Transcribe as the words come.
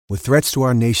With threats to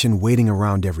our nation waiting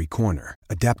around every corner,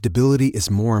 adaptability is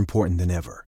more important than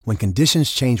ever. When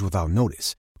conditions change without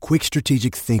notice, quick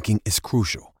strategic thinking is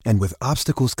crucial. And with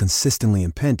obstacles consistently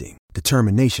impending,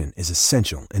 determination is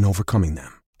essential in overcoming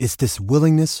them. It's this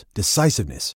willingness,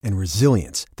 decisiveness, and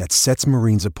resilience that sets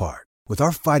Marines apart. With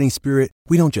our fighting spirit,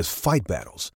 we don't just fight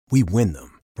battles, we win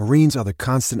them. Marines are the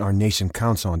constant our nation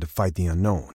counts on to fight the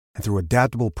unknown. And through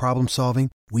adaptable problem solving,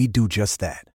 we do just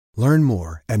that. Learn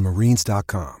more at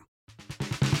marines.com.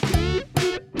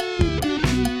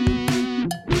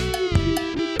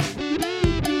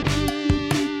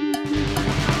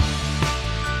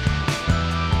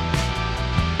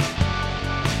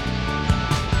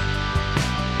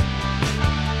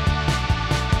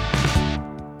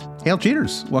 Hail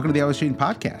Cheaters! Welcome to the Always Cheating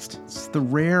Podcast. It's the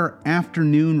rare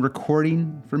afternoon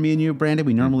recording for me and you, Brandon.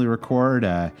 We normally record.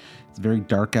 It's very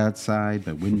dark outside.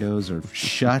 My windows are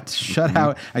shut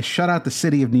out. I shut out the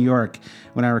city of New York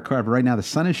when I record. But right now the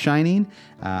sun is shining.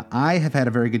 I have had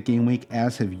a very good game week,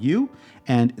 as have you.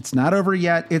 And it's not over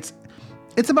yet. It's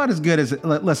about as good as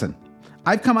listen.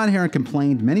 I've come on here and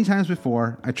complained many times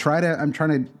before. I'm trying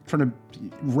to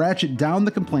ratchet down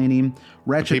the complaining.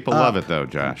 The people love it though,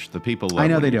 Josh. The people love it. I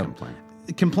know they do. Complain.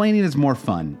 Complaining is more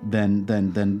fun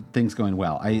than things going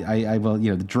well. I will,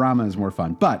 the drama is more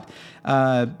fun. But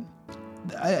I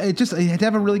had to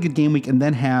have a really good game week and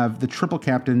then have the triple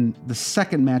captain, the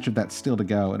second match of that still to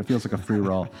go, and it feels like a free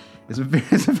roll. It's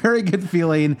a very good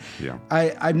feeling. Yeah.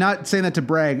 I'm not saying that to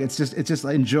brag. It's just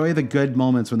enjoy the good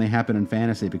moments when they happen in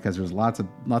fantasy, because there's lots of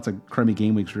crummy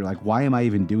game weeks where you're like, why am I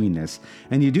even doing this?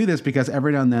 And you do this because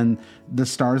every now and then the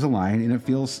stars align and it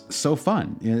feels so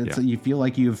fun. You feel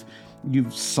like you've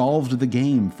solved the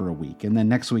game for a week, and then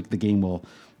next week the game will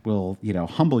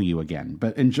humble you again.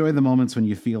 But enjoy the moments when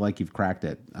you feel like you've cracked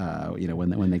it,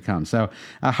 when they come. So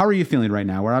how are you feeling right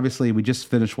now? We just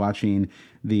finished watching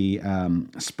the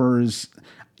Spurs.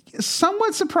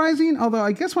 Somewhat surprising, although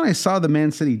I guess when I saw the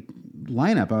Man City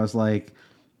lineup, I was like,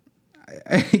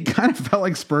 I kind of felt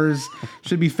like Spurs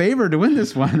should be favored to win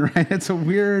this one, right? It's a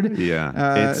weird,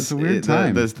 it's a weird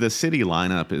time. The City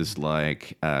lineup is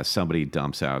like somebody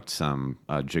dumps out some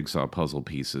jigsaw puzzle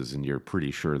pieces, and you're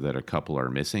pretty sure that a couple are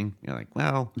missing. You're like,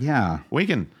 well, yeah, we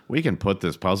can put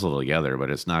this puzzle together, but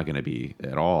it's not going to be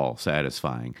at all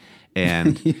satisfying.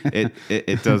 And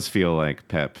it does feel like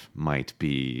Pep might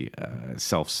be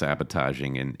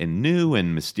self-sabotaging in new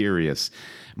and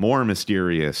more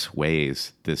mysterious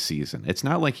ways this season. It's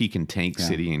not like he can tank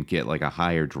City and get like a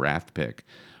higher draft pick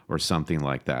or something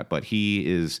like that, but he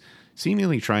is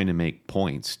seemingly trying to make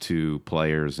points to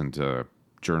players and to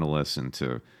journalists and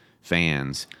to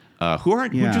fans who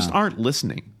just aren't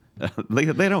listening. They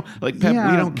don't like Pep.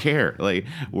 Yeah. We don't care. Like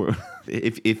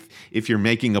if you're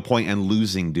making a point and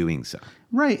losing doing so.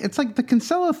 Right. It's like the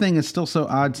Cancelo thing is still so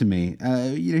odd to me.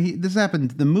 This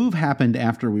happened. The move happened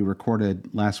after we recorded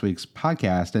last week's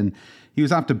podcast, and he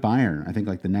was off to Bayern, I think,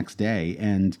 like the next day.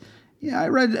 And I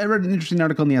read an interesting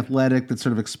article in The Athletic that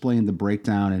sort of explained the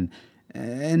breakdown,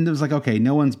 and it was like, okay,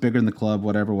 no one's bigger than the club,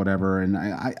 whatever. And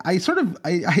I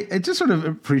just sort of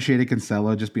appreciated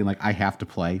Cancelo just being like, I have to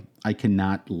play. I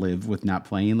cannot live with not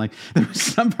playing. Like, there was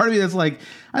some part of me that's like,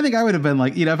 I think I would have been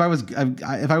like, if I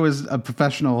was a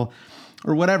professional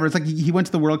or whatever. It's like he went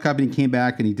to the World Cup and he came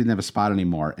back and he didn't have a spot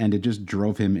anymore, and it just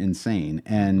drove him insane.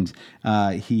 And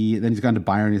he's gone to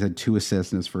Bayern. He's had 2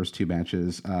 assists in his first 2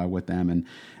 matches with them,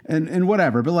 and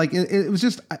whatever. But like it was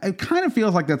just, it kind of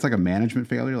feels like that's like a management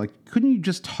failure. Like, couldn't you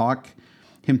just talk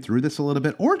him through this a little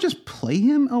bit, or just play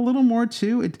him a little more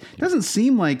too? It doesn't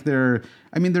seem like they're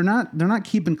not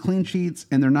keeping clean sheets,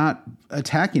 and they're not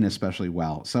attacking especially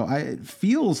well. So it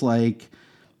feels like,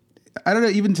 I don't know,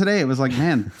 even today it was like,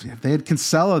 man, if they had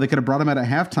Cancelo, they could have brought him out at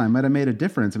halftime, might have made a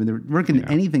difference. I mean, they weren't getting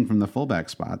anything from the fullback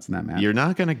spots in that match. You're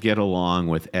not going to get along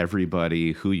with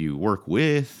everybody who you work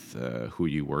with, who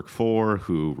you work for,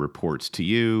 who reports to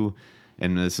you.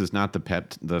 And this is not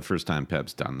the first time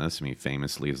Pep's done this. I mean,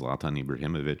 famously, Zlatan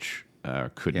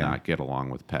Ibrahimovic could not get along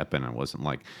with Pep, and it wasn't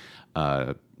like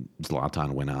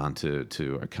Zlatan went on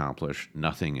to accomplish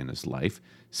nothing in his life.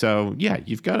 So, yeah,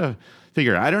 you've got to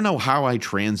figure, I don't know how I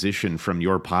transition from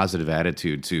your positive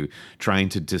attitude to trying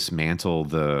to dismantle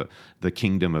the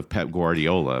kingdom of Pep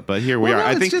Guardiola. But here we are.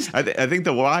 I think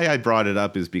the why I brought it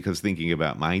up is because thinking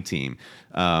about my team,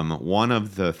 one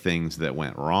of the things that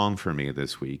went wrong for me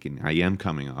this week, and I am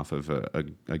coming off of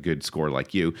a good score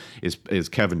like you, is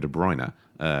Kevin De Bruyne.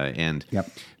 And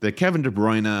the Kevin De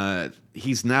Bruyne,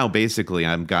 he's now basically,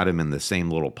 I've got him in the same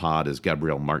little pod as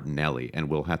Gabriel Martinelli, and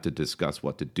we'll have to discuss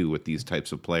what to do with these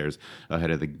types of players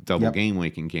ahead of the double game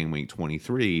week in game week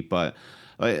 23. But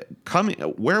coming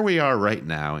where we are right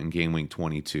now in game week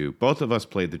 22, both of us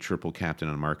played the triple captain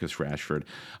on Marcus Rashford.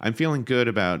 I'm feeling good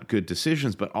about good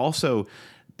decisions, but also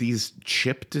these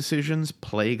chip decisions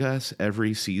plague us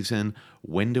every season.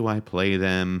 When do I play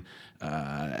them?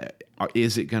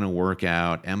 Is it going to work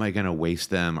out? Am I going to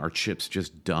waste them? Are chips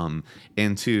just dumb?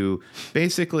 And to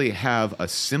basically have a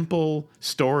simple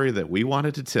story that we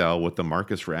wanted to tell with the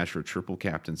Marcus Rashford triple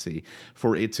captaincy,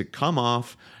 for it to come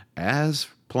off as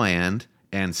planned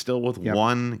and still with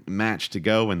one match to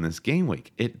go in this game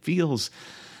week, it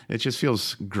just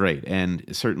feels great. And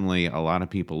certainly a lot of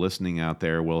people listening out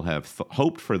there will have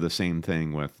hoped for the same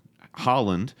thing with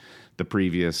Haaland, the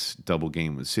previous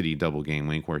City double game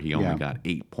week, where he only got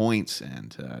 8 points,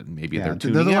 and maybe they're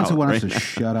tuning out. They're the ones who want us to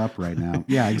shut up right now.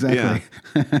 Yeah, exactly.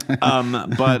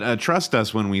 But trust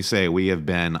us when we say we have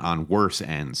been on worse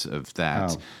ends of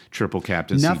that triple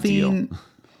captaincy deal.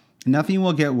 Nothing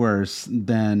will get worse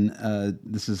than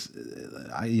this is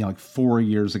like 4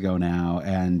 years ago now,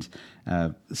 and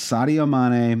Sadio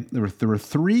Mane. There were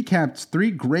three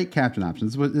great captain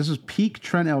options. This was peak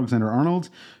Trent Alexander-Arnold,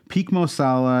 peak Mo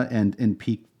Salah, and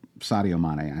peak Sadio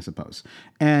Mane, I suppose.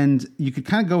 And you could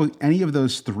kind of go with any of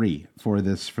those three for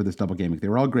this double game week. They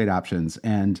were all great options,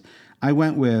 and I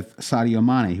went with Sadio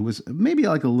Mane, who was maybe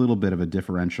like a little bit of a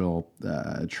differential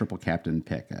triple captain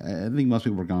pick. I think most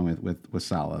people were going with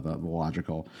Salah, the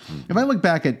logical. If I look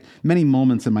back at many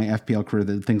moments in my FPL career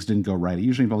that things didn't go right, it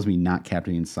usually involves me not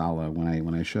captaining Salah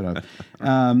when I should have.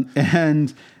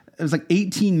 And it was like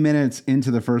 18 minutes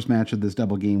into the first match of this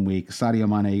double game week, Sadio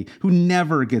Mane, who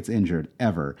never gets injured,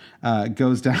 ever,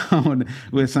 goes down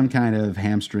with some kind of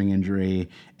hamstring injury,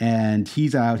 and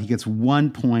he's out. He gets 1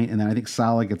 point, and then I think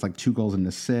Salah gets like 2 goals and an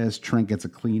assist. Trent gets a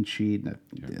clean sheet and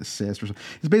an assist or something.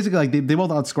 It's basically like they both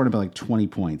outscored him by like 20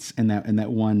 points in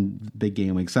that one big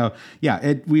game week. So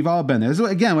yeah, we've all been there. So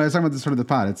again, when I was talking about this sort of the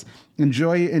pod, it's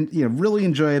enjoy and really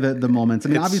enjoy the moments. I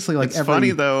mean, obviously, like it's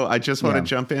funny though. I just want to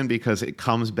jump in because it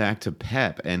comes back to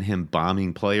Pep and him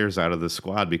bombing players out of the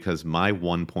squad, because my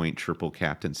 1 point triple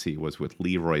captaincy was with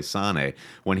Leroy Sané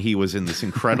when he was in this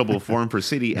incredible form for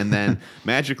City, and then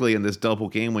magically in this double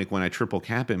game week when I triple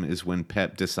cap him is when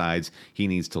Pep decides he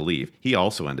needs to leave. He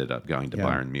also ended up going to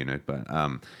Bayern Munich, but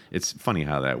it's funny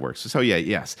how that works. So you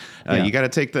got to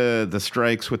take the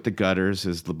strikes with the gutters,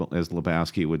 as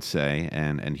Lebowski would say,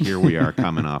 and here we are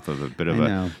coming off of a bit of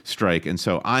a strike. And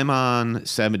so I'm on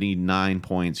 79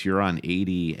 points, you're on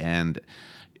 80, and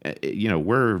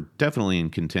we're definitely in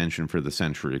contention for the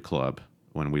Century Club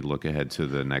when we look ahead to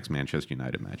the next Manchester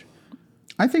United match.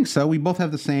 I think so. We both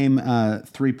have the same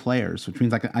 3 players, which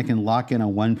means I can lock in a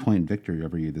 1 point victory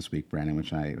over you this week, Brandon,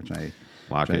 which I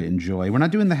enjoy. We're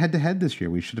not doing the head-to-head this year.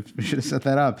 We should have set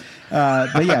that up.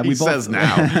 But yeah, we both says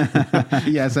now.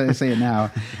 Yes, I say it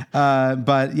now.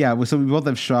 But yeah, so we both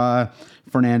have Shaw,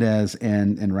 Fernandez,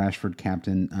 and Rashford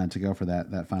captain to go for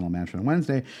that final match on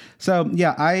Wednesday. So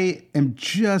yeah, I am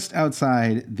just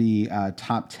outside the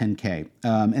top 10K,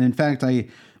 and in fact, I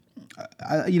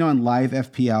on live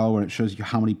FPL, where it shows you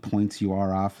how many points you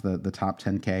are off the top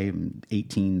 10K,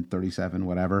 18, 37,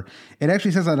 whatever, it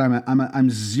actually says that I'm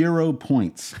 0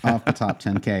 points off the top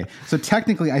 10K. So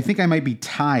technically, I think I might be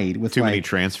tied with too many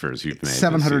transfers you've made.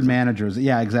 700 managers.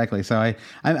 Yeah, exactly. So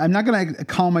I'm not going to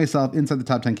call myself inside the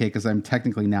top 10K because I'm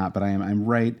technically not, but I'm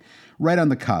right on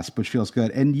the cusp, which feels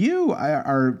good. And you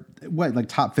are what, like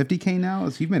top 50K now?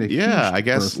 So you've made a huge I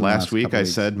guess last week I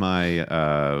said my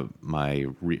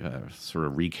sort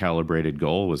of recalibrated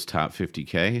goal was top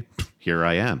 50K. Here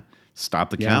I am. Stop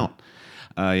the count.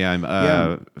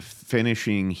 I'm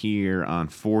finishing here on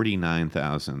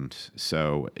 49,000.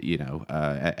 So,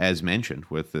 as mentioned,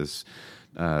 with this,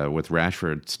 with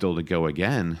Rashford still to go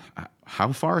again,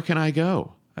 how far can I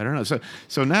go? I don't know.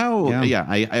 So now,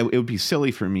 it would be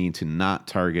silly for me to not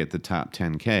target the top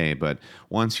 10K. But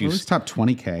once you top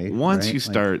 20K, once you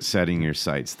start setting your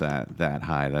sights that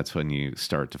high, that's when you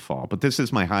start to fall. But this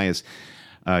is my highest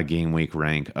game week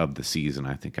rank of the season.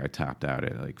 I think I topped out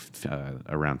at like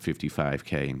around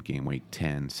 55K in game week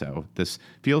 10. So this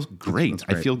feels great. That's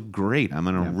great. I feel great. I'm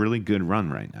on a really good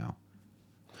run right now.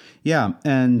 Yeah,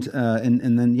 and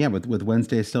then with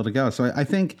Wednesday still to go. So I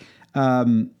think.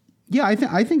 Yeah,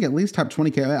 I think at least top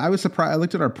 20K. I was surprised. I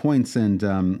looked at our points, and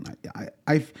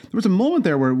there was a moment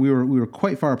there where we were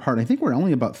quite far apart. I think we're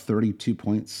only about 32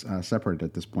 points separated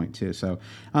at this point too. So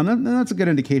that's a good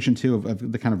indication too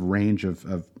of the kind of range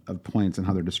of points and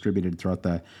how they're distributed throughout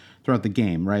the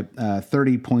game. Right,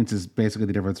 30 points is basically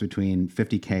the difference between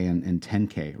 50K and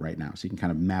 10K right now. So you can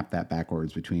kind of map that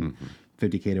backwards between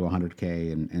 50K to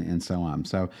 100K and so on.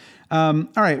 So all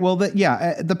right, well,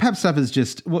 the PEP stuff is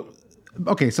just.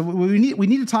 Okay, so we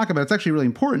need to talk about it's actually really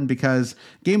important because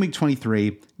game week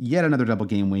 23, yet another double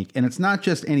game week, and it's not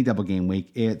just any double game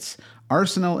week. It's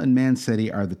Arsenal and Man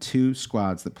City are the two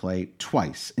squads that play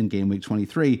twice in game week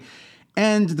 23.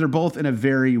 And they're both in a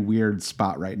very weird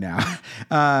spot right now.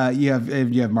 You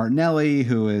have Martinelli,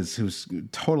 who's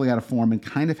totally out of form and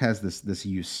kind of has this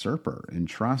usurper in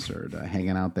Trossard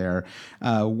hanging out there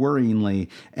worryingly.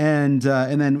 And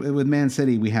then with Man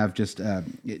City, we have just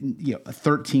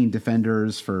 13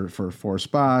 defenders for 4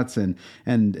 spots, and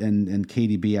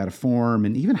KDB out of form,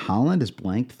 and even Haaland has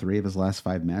blanked 3 of his last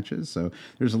 5 matches. So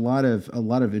there's a lot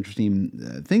of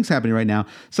interesting things happening right now.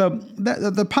 So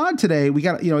the pod today, we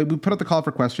put up the call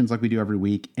for questions like we do every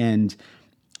week, and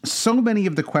so many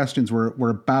of the questions were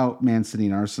about Man City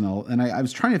and Arsenal, and I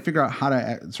was trying to figure out how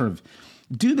to sort of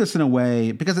do this in a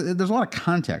way, because there's a lot of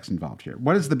context involved here. Who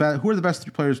are the best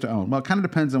 3 players to own? Well, it kind of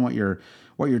depends on what your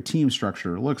team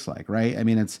structure looks like, right? I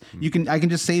mean, I can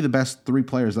just say the best 3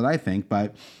 players that I think,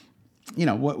 but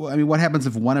what happens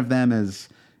if one of them is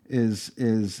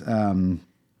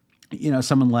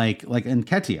someone like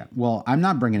Nketiah. Well, I'm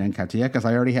not bringing in Nketiah because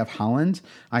I already have Haaland.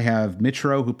 I have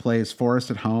Mitro, who plays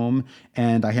Forest at home,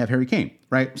 and I have Harry Kane,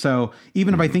 right? So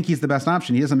even if I think he's the best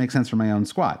option, he doesn't make sense for my own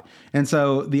squad. And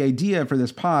so the idea for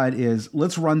this pod is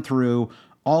let's run through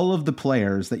all of the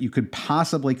players that you could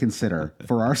possibly consider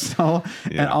for Arsenal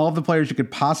and all of the players you could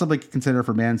possibly consider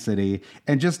for Man City,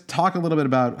 and just talk a little bit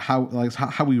about how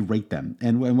we rate them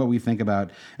and what we think about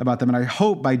them. And I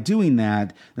hope by doing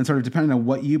that, and sort of depending on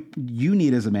what you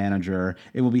need as a manager,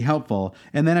 it will be helpful.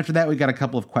 And then after that, we got a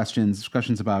couple of questions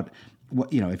about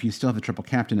what, if you still have the triple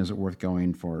captain, is it worth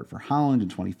going for Haaland in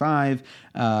 25?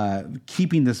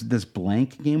 Keeping this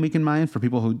blank game week in mind for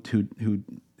people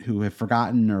who have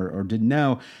forgotten or didn't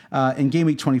know. In game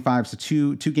week 25, so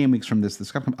two game weeks from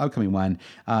this upcoming one,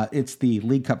 it's the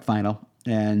League Cup final.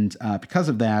 And because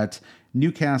of that,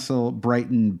 Newcastle,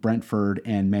 Brighton, Brentford,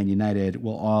 and Man United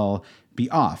will all be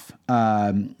off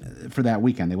for that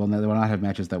weekend. They will not have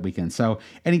matches that weekend. So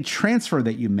any transfer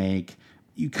that you make,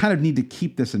 you kind of need to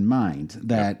keep this in mind,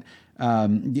 that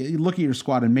you look at your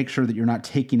squad and make sure that you're not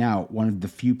taking out one of the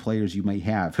few players you might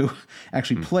have who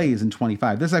actually plays in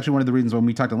 25. This is actually one of the reasons when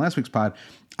we talked on last week's pod,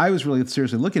 I was really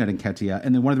seriously looking at Nketiah,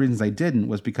 and then one of the reasons I didn't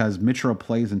was because Mitro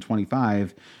plays in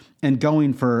 25, and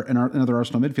going for another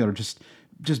Arsenal midfielder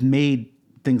just made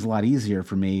things a lot easier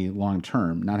for me long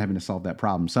term, not having to solve that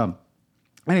problem. So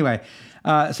anyway,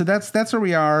 so that's where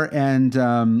we are, and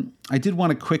I did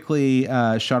want to quickly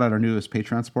shout out our newest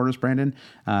Patreon supporters, Brandon,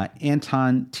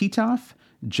 Anton Titoff,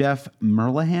 Jeff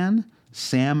Merlahan,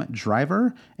 Sam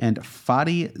Driver, and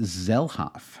Fadi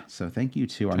Zelhoff. So thank you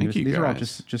to our newest. These are all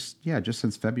just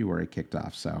since February kicked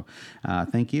off. So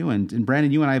thank you, and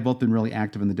Brandon, you and I have both been really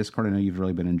active in the Discord. I know you've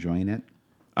really been enjoying it.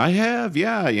 I have,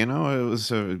 yeah. It was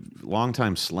a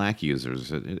long-time Slack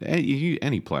users.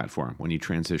 Any platform, when you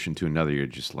transition to another, you're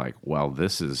just like, well,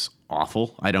 this is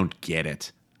awful. I don't get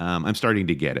it. I'm starting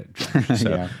to get it, Josh.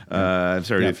 So I'm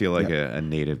starting to feel like a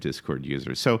native Discord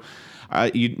user. So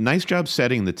nice job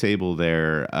setting the table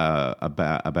there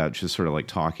about just sort of like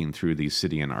talking through these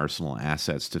City and Arsenal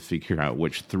assets to figure out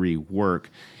which 3 work.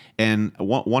 And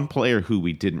one player who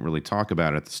we didn't really talk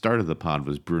about at the start of the pod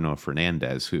was Bruno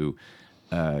Fernandes, who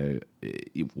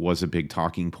was a big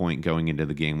talking point going into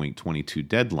the game week 22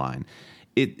 deadline.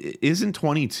 It isn't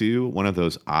 22 one of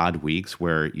those odd weeks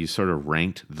where you sort of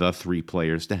ranked the 3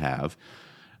 players to have,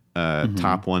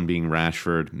 top one being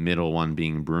Rashford, middle one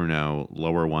being Bruno,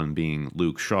 lower one being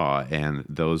Luke Shaw, and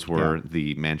those were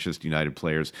the Manchester United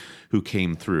players who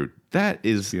came through. That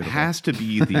has to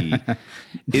be the.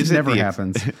 It never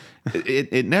happens.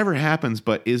 It never happens.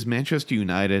 But is Manchester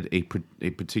United a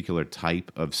particular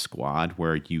type of squad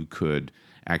where you could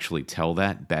actually tell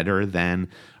that better than,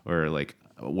 or like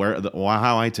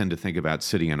how I tend to think about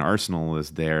City and Arsenal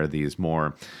is these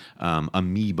more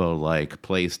amoeba-like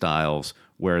play styles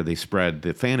where they spread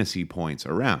the fantasy points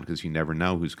around, because you never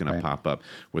know who's going to pop up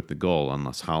with the goal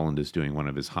unless Haaland is doing one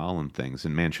of his Haaland things.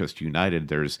 In Manchester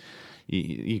United,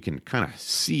 you can kind of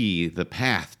see the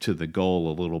path to the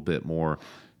goal a little bit more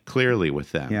clearly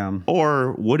with them. Yeah.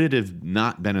 Or would it have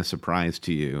not been a surprise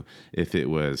to you if it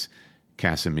was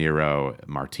Casemiro,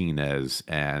 Martinez,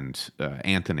 and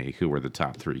Anthony, who were the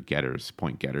top three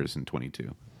point getters in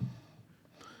 22?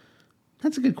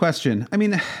 That's a good question. I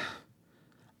mean,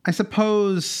 I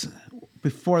suppose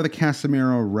before the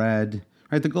Casemiro red,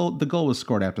 right? The goal was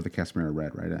scored after the Casemiro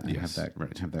red, right? I yes, have that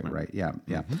right. Have that right. Yeah.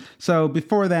 So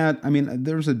before that, I mean,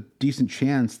 there was a decent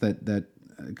chance that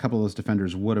a couple of those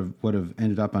defenders would have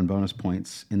ended up on bonus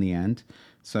points in the end.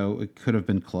 So it could have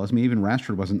been close. I mean, even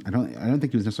Rashford wasn't. I don't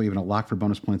think he was necessarily even a lock for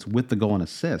bonus points with the goal and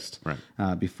assist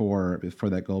before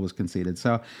that goal was conceded.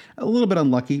 So a little bit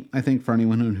unlucky, I think, for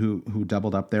anyone who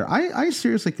doubled up there. I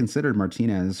seriously considered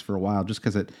Martinez for a while just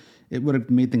because it would have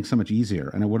made things so much easier,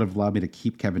 and it would have allowed me to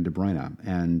keep Kevin De Bruyne.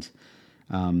 And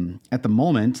at the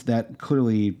moment, that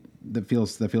clearly that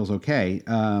feels okay.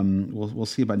 We'll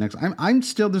see about next.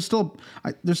 There's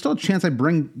still a chance I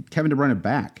bring Kevin De Bruyne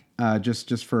back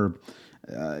just for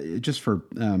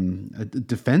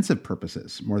defensive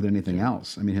purposes more than anything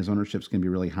else. I mean, his ownership's going to be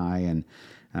really high, and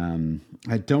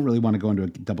I don't really want to go into a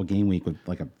double game week with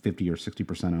like a 50 or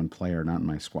 60% owned player not in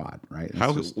my squad, right?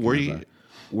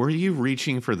 Were you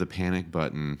reaching for the panic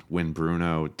button when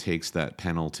Bruno takes that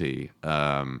penalty?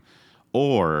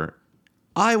 Or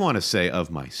I want to say of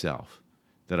myself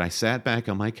that I sat back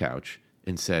on my couch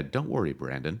and said, "Don't worry,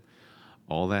 Brandon.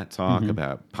 All that talk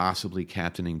about possibly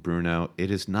captaining Bruno, it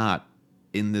is not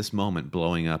in this moment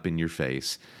blowing up in your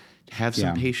face. Have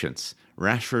some patience.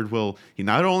 Rashford he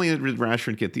not only did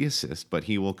Rashford get the assist, but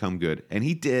he will come good." And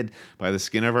he did by the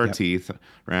skin of our teeth.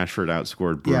 Rashford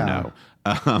outscored Bruno.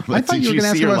 I thought you were going to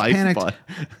ask about panicked.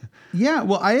 Yeah,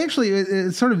 well,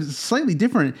 it's sort of slightly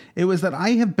different. It was that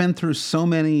I have been through so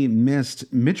many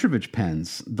missed Mitrovic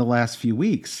pens the last few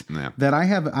weeks that I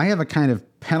have a kind of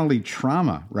penalty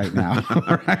trauma right now.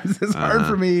 It's hard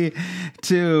for me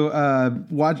to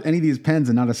watch any of these pens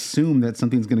and not assume that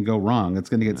something's going to go wrong. It's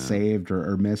going to get saved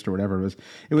or missed or whatever.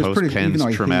 It was pretty pens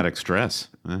traumatic stress.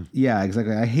 Yeah,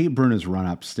 exactly. I hate Bruno's run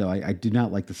up still. I do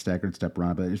not like the staggered step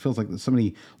run up, but it feels like so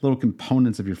many little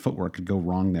components of your footwork could go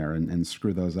wrong there and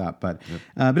screw those up. But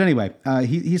anyway,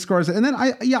 he scores it. And then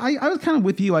I was kind of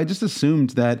with you. I just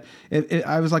assumed that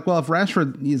I was like, well, if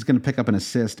Rashford is going to pick up an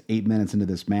assist 8 minutes into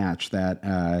this match,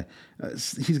 that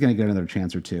he's going to get another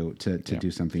chance or two to do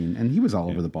something. And he was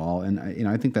all over the ball. And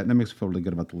I think that makes me feel really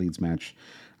good about the Leeds match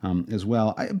as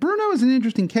well. Bruno is an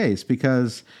interesting case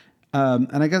because,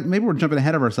 and I guess maybe we're jumping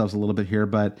ahead of ourselves a little bit here,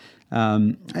 but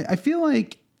I feel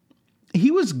like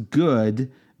he was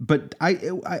good. But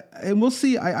and we'll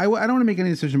see. I don't want to make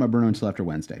any decision about Bruno until after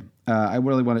Wednesday. I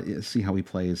really want to see how he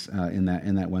plays in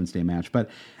that Wednesday match. But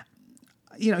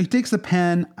he takes the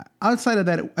pen. Outside of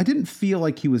that, I didn't feel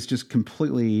like he was just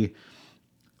completely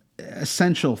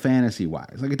essential fantasy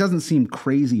wise. Like, it doesn't seem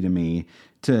crazy to me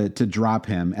to drop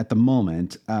him at the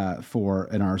moment for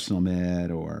an Arsenal mid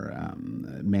or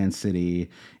Man City.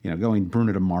 Going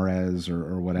Bruno to Mahrez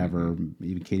or whatever,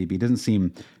 even KDB doesn't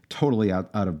seem totally out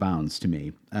of bounds to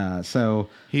me. So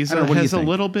he has a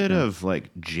little bit of like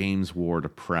James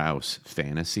Ward-Prowse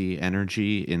fantasy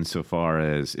energy insofar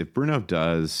as if Bruno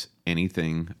does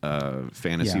anything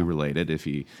fantasy related, if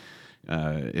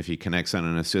he connects on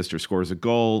an assist or scores a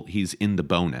goal, he's in the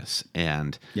bonus.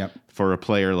 And for a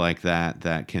player like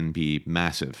that can be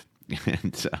massive.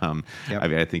 And I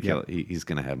mean, I think he's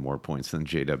going to have more points than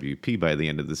JWP by the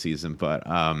end of the season. But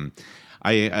have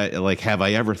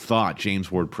I ever thought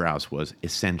James Ward-Prowse was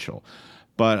essential?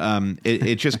 But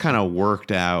it just kind of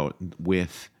worked out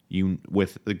with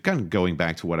kind of going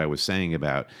back to what I was saying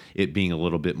about it being a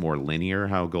little bit more linear,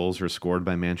 how goals are scored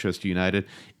by Manchester United.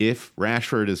 If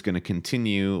Rashford is going to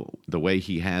continue the way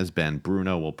he has been,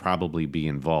 Bruno will probably be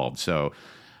involved. So,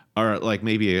 or like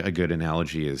maybe a good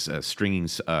analogy is stringing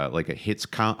like a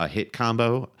hit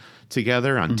combo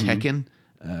together on Tekken.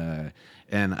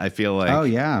 And I feel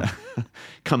like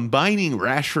combining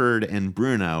Rashford and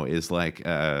Bruno is like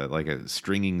a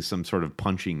stringing some sort of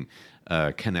punching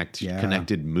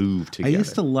connected move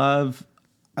together.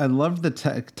 I loved the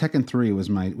Tekken 3 was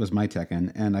my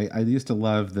Tekken, and I used to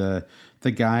love the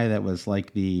guy that was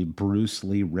like the Bruce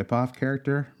Lee ripoff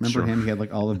character. Remember him? He had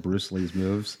like all of Bruce Lee's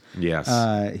moves. Yes.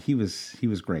 He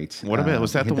was great. What about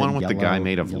was that the one with the guy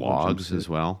made of logs as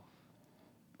well?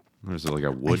 Or was it like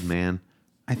a wood man?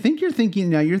 I think you're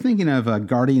thinking of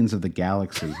Guardians of the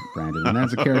Galaxy, Brandon, and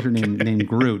that's a character named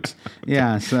Groot.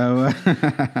 Yeah, so all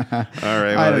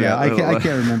right, I don't know. I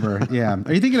can't remember. Yeah,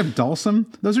 are you thinking of Dhalsim?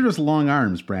 Those are just long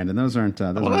arms, Brandon. Those aren't.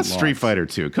 That's Street Fighter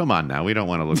 2. Come on now, we don't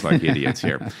want to look like idiots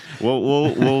here.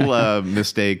 We'll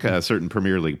mistake certain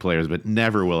Premier League players, but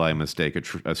never will I mistake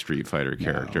a Street Fighter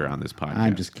character on this podcast.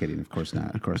 I'm just kidding. Of course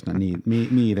not. Of course not. Me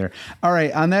either. All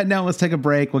right. On that note, let's take a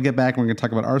break. We'll get back. We're going to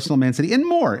talk about Arsenal, Man City, and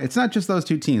more. It's not just those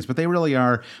two teams, but they really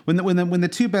are. When the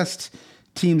two best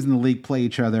teams in the league play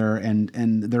each other,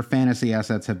 and their fantasy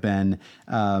assets have been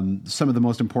some of the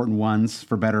most important ones,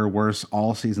 for better or worse,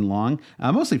 all season long.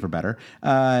 Mostly for better.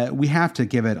 We have to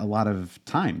give it a lot of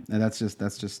time, and that's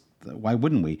just. Why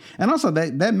wouldn't we? And also,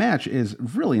 that match is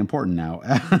really important now.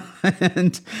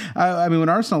 And I mean, when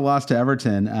Arsenal lost to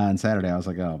Everton on Saturday, I was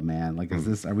like, oh man, like,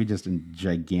 are we just in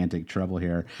gigantic trouble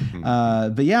here?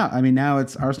 But yeah, I mean, now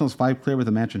it's Arsenal's 5 clear with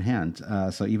a match in hand.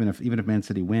 So even if Man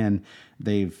City win,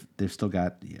 they've still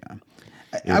got,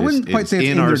 I wouldn't quite say it's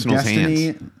in Arsenal's their destiny.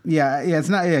 Hands. Yeah, it's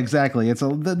not. Yeah, exactly. It's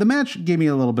the match gave me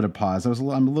a little bit of pause.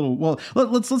 I'm a little. Well,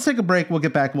 let's take a break. We'll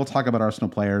get back. We'll talk about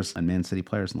Arsenal players and Man City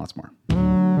players and lots more.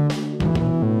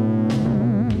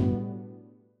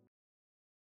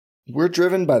 We're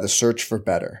driven by the search for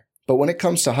better. But when it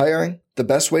comes to hiring, the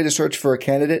best way to search for a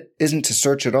candidate isn't to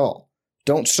search at all.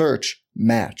 Don't search,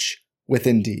 match with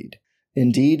Indeed.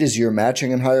 Indeed is your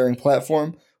matching and hiring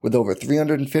platform with over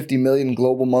 350 million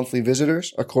global monthly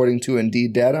visitors, according to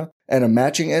Indeed data, and a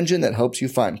matching engine that helps you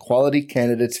find quality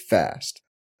candidates fast.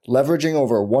 Leveraging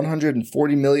over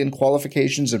 140 million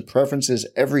qualifications and preferences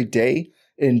every day,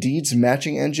 Indeed's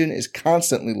matching engine is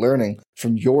constantly learning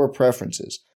from your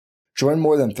preferences. Join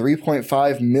more than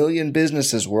 3.5 million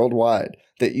businesses worldwide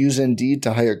that use Indeed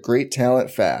to hire great talent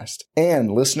fast.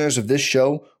 And listeners of this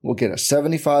show will get a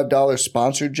 $75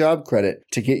 sponsored job credit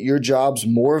to get your jobs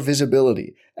more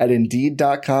visibility at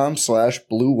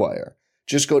Indeed.com/Blue Wire.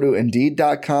 Just go to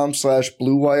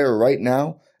Indeed.com/Blue Wire right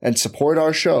now and support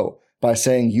our show by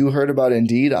saying you heard about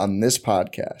Indeed on this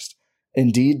podcast.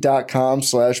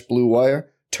 Indeed.com/Blue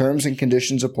Wire. Terms and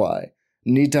conditions apply.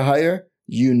 Need to hire?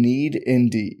 You need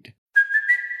Indeed.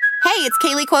 Hey, it's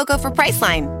Kaylee Cuoco for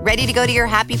Priceline. Ready to go to your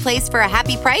happy place for a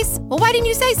happy price? Well, why didn't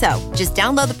you say so? Just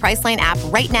download the Priceline app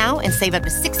right now and save up to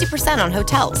 60% on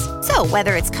hotels. So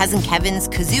whether it's Cousin Kevin's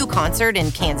Kazoo Concert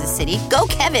in Kansas City, go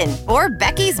Kevin, or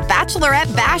Becky's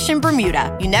Bachelorette Bash in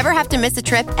Bermuda, you never have to miss a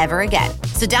trip ever again.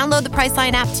 So download the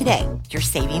Priceline app today. Your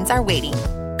savings are waiting.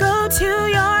 Go to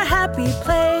your happy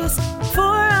place for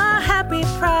a happy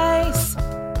price.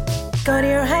 Go to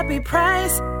your happy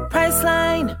price,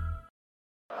 Priceline.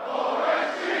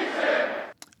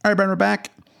 All right, Brian, we're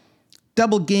back.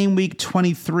 Double game week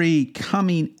 23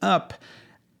 coming up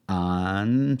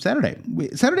on Saturday.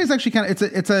 Saturday's actually kind of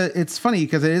it's funny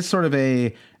because it is sort of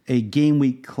a game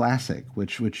week classic,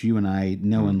 which you and I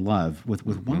know and love, with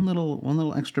one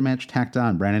little extra match tacked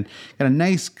on. Brandon, got a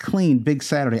nice, clean, big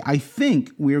Saturday. I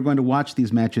think we are going to watch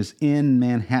these matches in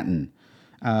Manhattan,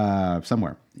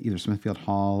 somewhere, either Smithfield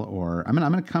Hall or I'm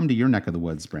gonna come to your neck of the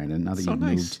woods, Brandon. Now that you've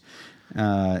moved.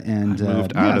 And I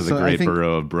moved out of the great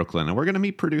borough of Brooklyn, and we're going to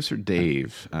meet producer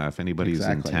Dave. If anybody's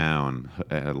in town,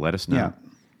 let us know. Yeah.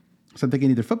 So I'm thinking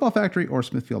either Football Factory or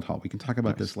Smithfield Hall. We can talk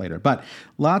about this later. But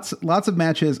lots of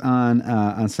matches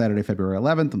on Saturday, February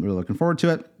 11th. I'm really looking forward to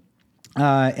it.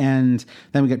 And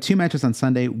then we got 2 matches on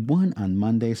Sunday, 1 on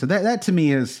Monday. So that to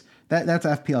me is that's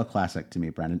FPL classic to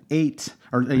me, Brandon. 8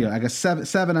 or I guess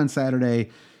 7 on Saturday,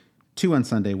 2 on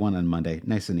Sunday, 1 on Monday.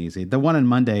 Nice and easy. The 1 on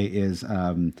Monday is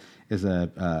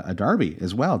a derby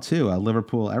as well too,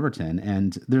 Liverpool Everton,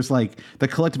 and there's like the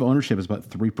collective ownership is about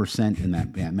 3% in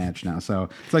that match now. So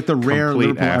it's like the rare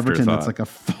Liverpool Everton that's like a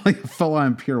full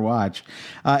on pure watch.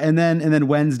 And then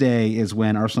Wednesday is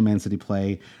when Arsenal Man City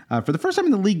play for the first time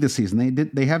in the league this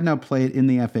season. They have now played in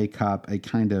the FA Cup a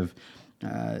kind of.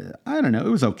 I don't know.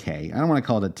 It was okay. I don't want to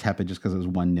call it a tepid just because it was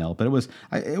 1-0, but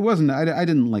it wasn't. I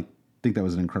didn't think that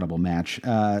was an incredible match.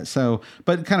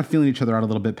 But kind of feeling each other out a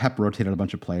little bit. Pep rotated a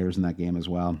bunch of players in that game as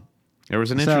well. There was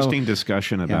an interesting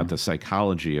discussion about the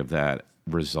psychology of that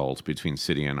result between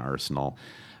City and Arsenal,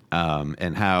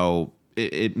 and how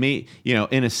it may,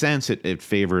 in a sense, it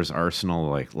favors Arsenal.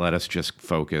 Like, let us just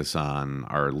focus on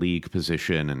our league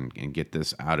position and get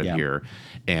this out of here.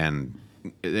 And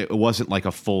it wasn't like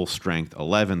a full strength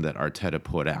 11 that Arteta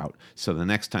put out. So the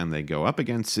next time they go up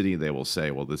against City, they will say,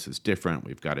 well, this is different.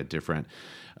 We've got a different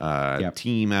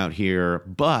team out here.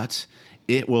 But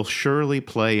it will surely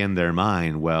play in their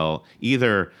mind, well,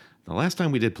 either the last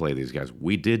time we did play these guys,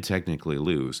 we did technically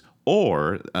lose.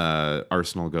 Or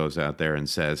Arsenal goes out there and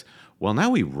says, well,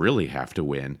 now we really have to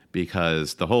win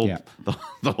because the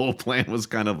whole plan was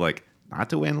kind of like not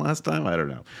to win last time. I don't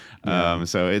know. Yeah.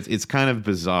 So it's kind of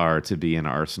bizarre to be in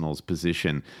Arsenal's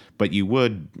position, but you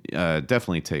would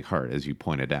definitely take heart, as you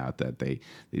pointed out, that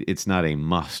it's not a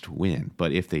must win.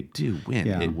 But if they do win,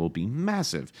 it will be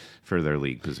massive for their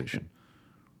league position.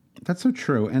 That's so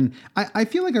true, and I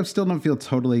feel like I still don't feel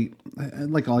totally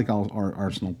like all our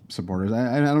Arsenal supporters.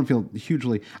 I don't feel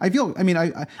hugely. I feel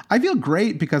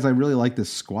great because I really like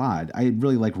this squad. I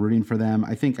really like rooting for them.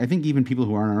 I think even people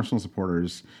who aren't Arsenal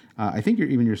supporters, I think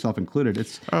even yourself included,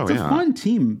 it's a fun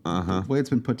team. The way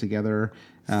it's been put together.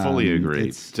 Fully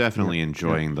agree. Definitely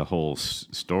enjoying the whole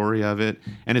story of it,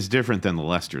 and it's different than the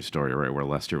Leicester story, right? Where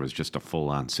Leicester was just a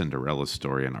full-on Cinderella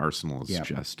story, and Arsenal is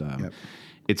just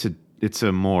it's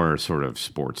a more sort of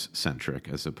sports centric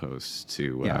as opposed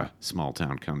to small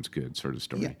town comes good sort of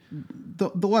story. Yeah.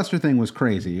 The Leicester thing was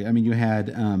crazy. I mean, you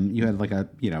had like a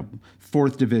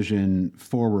fourth division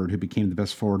forward who became the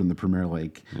best forward in the Premier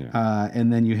League,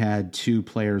 and then you had two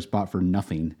players bought for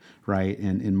nothing, right?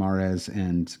 In Mahrez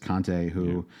and Kanté,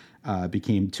 who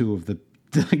became two of the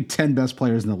 10 best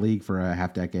players in the league for a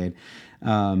half decade.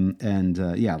 It's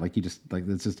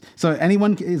just so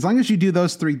anyone, as long as you do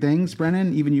those three things,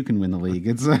 Brennan, even you can win the league.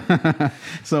 It's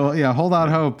hold out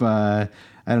hope. I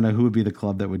don't know who would be the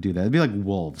club that would do that. It'd be like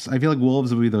Wolves. I feel like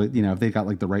Wolves would be if they got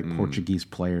like the right Portuguese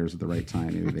players at the right time,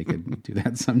 maybe they could do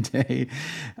that someday.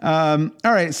 All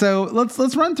right. So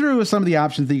let's run through some of the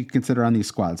options that you can consider on these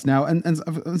squads. Now, and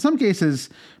in some cases,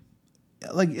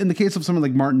 like in the case of someone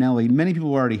like Martinelli, many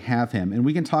people already have him, and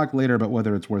we can talk later about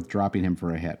whether it's worth dropping him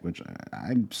for a hit, which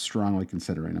I'm strongly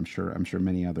considering. I'm sure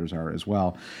many others are as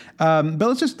well. But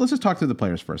let's just talk through the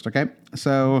players first, okay?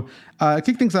 So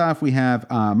kick things off, we have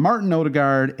Martin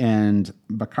Odegaard and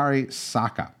Bukayo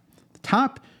Saka.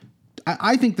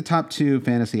 I think the top two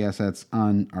fantasy assets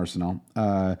on Arsenal.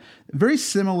 Very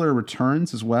similar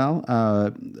returns as well.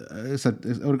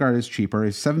 Odegaard is cheaper.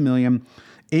 He's $7 million.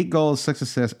 8 goals, 6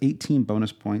 assists, 18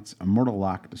 bonus points, a mortal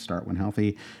lock to start when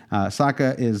healthy.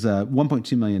 Saka is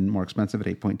 $1.2 million more expensive at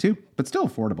 8.2, but still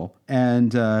affordable.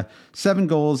 And 7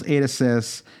 goals, 8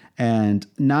 assists, and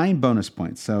 9 bonus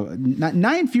points. So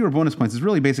 9 fewer bonus points is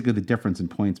really basically the difference in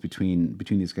points between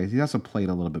these guys. He also played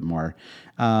a little bit more.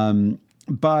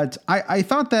 But I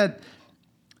thought that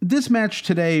this match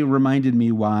today reminded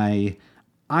me why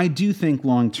I do think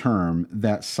long-term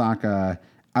that Saka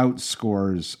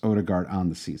outscores Odegaard on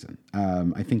the season.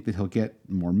 I think that he'll get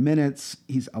more minutes.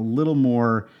 He's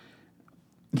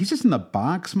just in the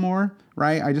box more,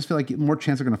 right? I just feel like more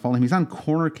chances are going to fall to him. He's on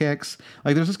corner kicks.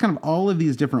 Like there's just kind of all of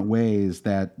these different ways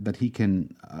that he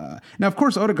can. Now, of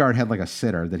course, Odegaard had like a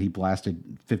sitter that he blasted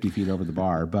 50 feet over the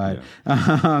bar, but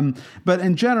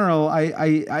in general,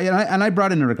 I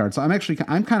brought in Odegaard, so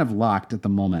I'm kind of locked at the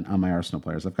moment on my Arsenal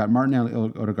players. I've got Martinelli,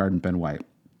 Odegaard, and Ben White.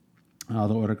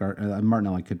 Although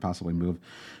Martinelli could possibly move.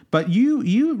 But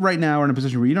you right now are in a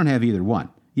position where you don't have either one.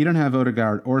 You don't have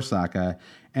Odegaard or Saka,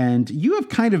 and you have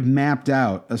kind of mapped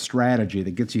out a strategy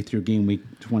that gets you through game week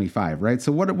 25, right?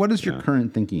 So what is your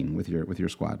current thinking with your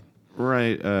squad?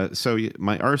 Right. So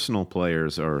my Arsenal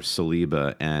players are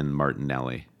Saliba and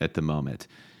Martinelli at the moment.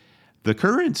 The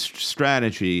current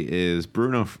strategy is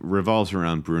revolves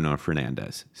around Bruno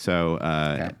Fernandes. So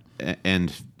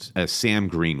and Sam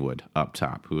Greenwood up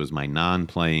top, who is my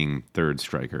non-playing third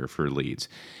striker for Leeds.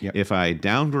 Yep. If I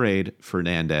downgrade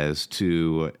Fernandes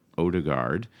to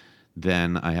Odegaard,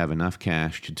 then I have enough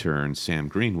cash to turn Sam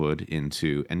Greenwood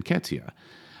into Nketiah.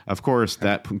 Of course,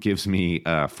 that gives me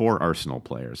 4 Arsenal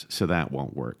players, so that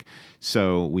won't work.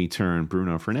 So we turn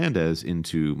Bruno Fernandes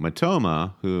into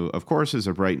Matoma, who, of course, is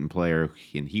a Brighton player,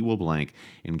 and he will blank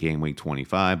in game week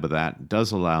 25, but that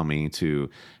does allow me to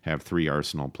have 3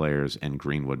 Arsenal players, and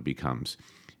Greenwood becomes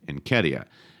Nketiah.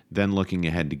 Then looking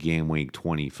ahead to game week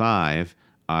 25,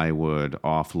 I would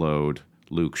offload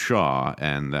Luke Shaw,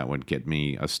 and that would get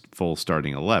me a full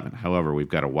starting 11. However, we've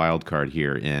got a wild card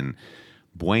here in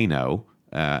Bueno,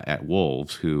 at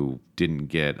Wolves, who didn't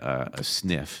get a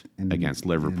sniff against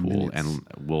Liverpool, and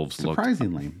Wolves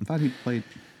surprisingly, I thought he played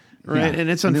right. And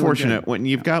it's unfortunate when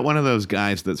you've got one of those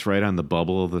guys that's right on the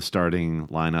bubble of the starting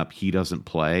lineup. He doesn't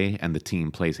play, and the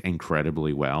team plays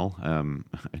incredibly well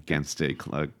against a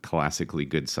classically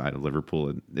good side of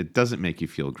Liverpool. It doesn't make you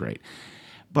feel great.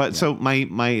 But so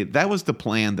my that was the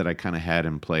plan that I kind of had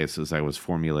in place as I was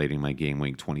formulating my game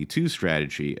week 22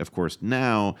 strategy. Of course,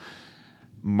 now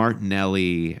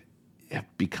Martinelli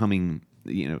becoming,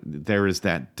 there is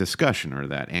that discussion or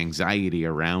that anxiety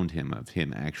around him of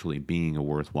him actually being a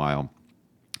worthwhile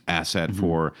asset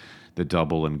for the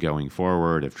double and going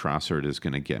forward, if Trossard is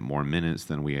going to get more minutes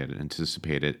than we had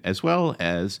anticipated, as well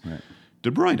as De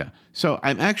Bruyne. So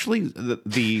I'm actually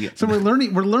So we're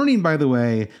learning, by the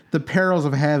way, the perils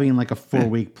of having like a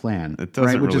 4-week plan. It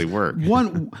doesn't really work.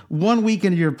 One week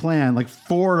into your plan, like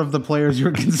 4 of the players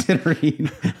you're considering,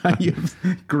 you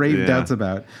have grave doubts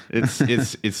about.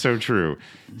 It's so true.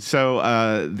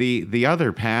 So the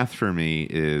other path for me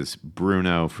is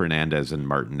Bruno Fernandes and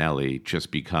Martinelli just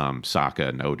become Saka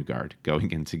and Odegaard going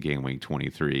into game week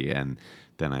 23, and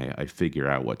then I figure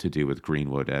out what to do with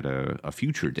Greenwood at a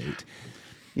future date.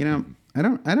 You know, I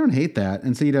don't hate that.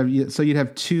 And so you'd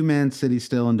have 2 Man City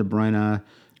still and De Bruyne.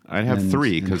 I'd have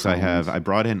 3 because I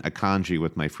brought in Akanji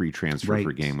with my free transfer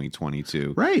for game week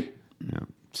 22. Right. Yeah.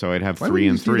 So I'd have 3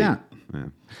 and 3. That? Yeah.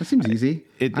 That seems easy.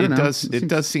 It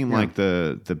does seem like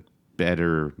the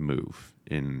better move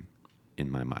in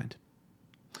my mind.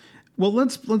 Well,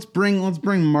 let's bring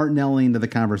Martinelli into the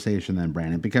conversation then,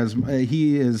 Brandon, because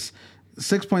he is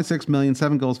 6.6 million,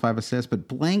 7 goals, 5 assists, but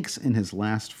blanks in his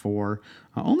last 4.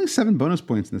 Only 7 bonus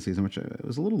points in the season, which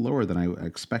was a little lower than I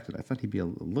expected. I thought he'd be a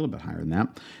little bit higher than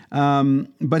that.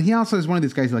 But he also is one of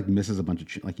these guys who like misses a bunch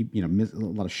of misses a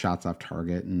lot of shots off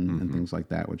target and things like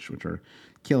that, which are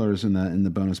killers in the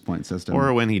bonus point system.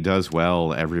 Or when he does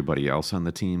well, everybody else on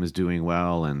the team is doing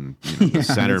well, and the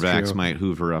center backs might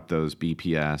hoover up those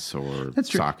BPS or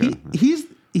Saka.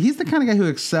 He's the kind of guy who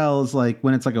excels like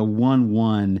when it's like a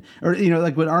 1-1 or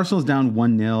like when Arsenal's down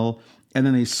 1-0 and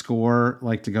then they score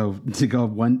like to go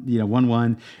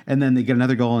 1-1 and then they get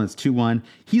another goal and it's 2-1.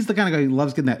 He's the kind of guy who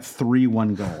loves getting that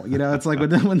 3-1 goal. It's like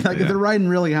when if they're riding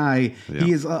really high,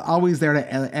 he is always there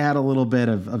to add a little bit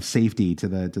of safety to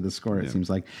the score. It seems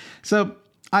like. So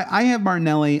I have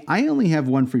Martinelli. I only have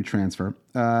 1 free transfer.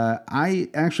 I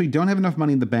actually don't have enough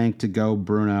money in the bank to go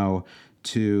Bruno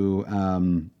to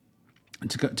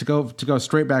go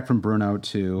straight back from Bruno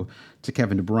to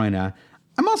Kevin De Bruyne.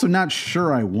 I'm also not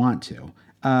sure I want to.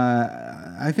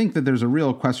 I think that there's a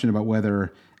real question about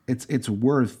whether it's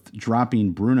worth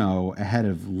dropping Bruno ahead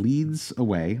of Leeds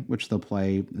away, which they'll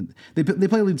play. They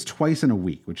play Leeds twice in a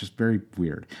week, which is very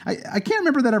weird. I can't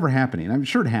remember that ever happening. I'm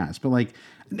sure it has, but like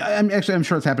I'm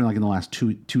sure it's happened like in the last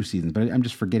two seasons, but I'm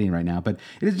just forgetting right now. But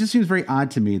it just seems very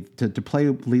odd to me to play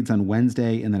Leeds on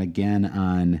Wednesday and then again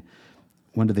on.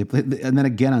 When do they play? And then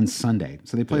again on Sunday.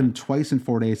 So they played them twice in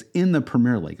 4 days in the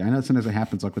Premier League. I know sometimes it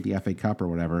happens like with the FA Cup or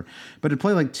whatever, but to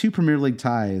play like 2 Premier League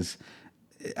ties,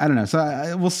 I don't know.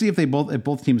 So we'll see if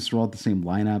both teams roll out the same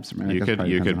lineups. I mean,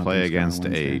 you could play against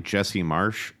a Jesse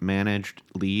Marsh managed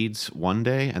Leeds one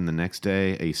day, and the next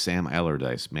day a Sam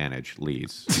Allardyce managed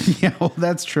Leeds. Yeah, well,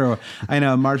 that's true. I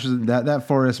know Marsh's that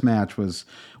Forest match was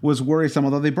worrisome.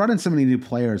 Although they brought in so many new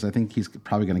players, I think he's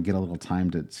probably going to get a little time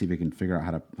to see if he can figure out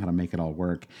how to make it all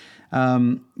work. But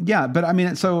I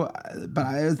mean,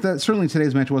 certainly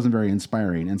today's match wasn't very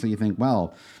inspiring, and so you think,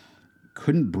 well,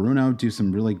 couldn't Bruno do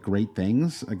some really great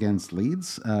things against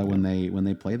Leeds when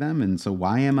they play them? And so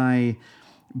why am I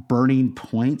burning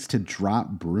points to drop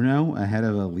Bruno ahead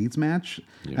of a Leeds match?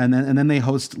 Yeah. And then they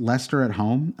host Leicester at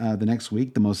home the next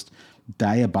week, the most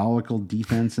diabolical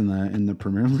defense in the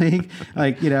Premier League.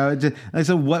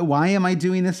 So why am I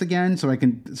doing this again? So I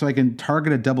can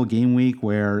target a double game week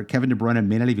where Kevin De Bruyne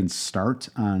may not even start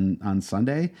on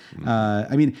Sunday.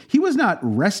 I mean, he was not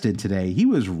rested today. He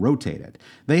was rotated.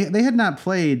 They had not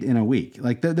played in a week.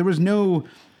 Like there was no.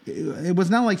 It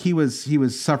was not like he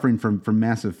was suffering from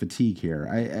massive fatigue here.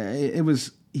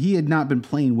 He had not been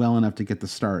playing well enough to get the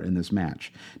start in this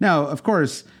match. Now, of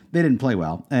course, they didn't play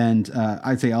well. And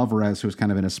I'd say Alvarez, who was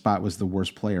kind of in a spot, was the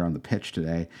worst player on the pitch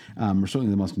today, or certainly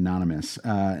the most anonymous.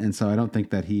 And so I don't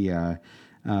think that he,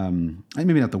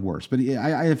 maybe not the worst, but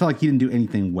I felt like he didn't do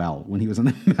anything well when he was on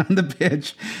the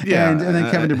pitch. Yeah, and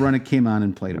then Kevin De Bruyne came on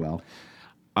and played well.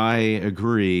 I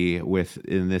agree with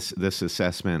in this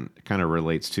assessment kind of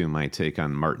relates to my take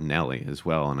on Martinelli as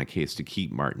well. And a case to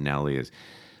keep Martinelli is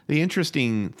the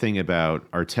interesting thing about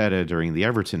Arteta during the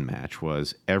Everton match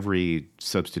was every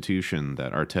substitution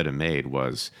that Arteta made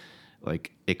was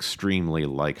like extremely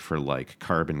like for like,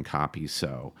 carbon copy.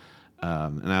 So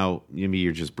now maybe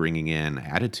you're just bringing in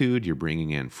attitude, you're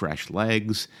bringing in fresh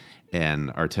legs,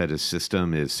 and Arteta's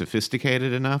system is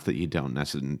sophisticated enough that you don't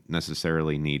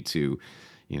necessarily need to,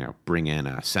 bring in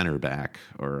a center back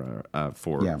or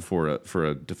for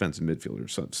a defensive midfielder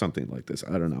or something like this.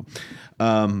 I don't know,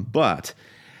 but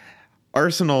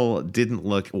Arsenal didn't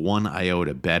look one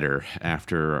iota better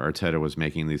after Arteta was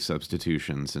making these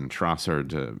substitutions, and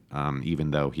Trossard,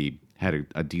 even though he had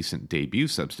a decent debut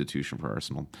substitution for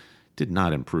Arsenal, did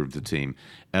not improve the team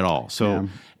at all. So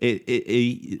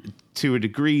to a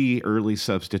degree, early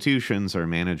substitutions are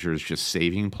managers just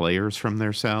saving players from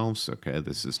themselves. Okay,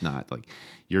 this is not like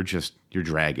you're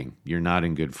dragging. You're not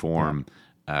in good form.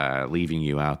 Leaving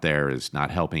you out there is not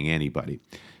helping anybody.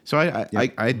 So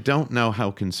I don't know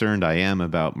how concerned I am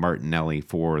about Martinelli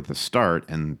for the start,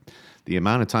 and the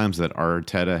amount of times that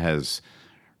Arteta has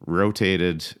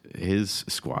rotated his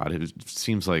squad, it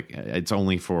seems like it's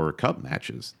only for cup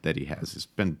matches that he has. He's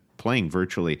been playing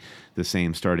virtually the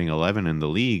same starting 11 in the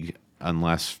league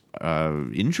unless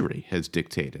injury has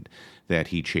dictated that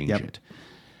he change it.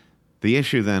 The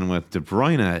issue then with De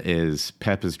Bruyne is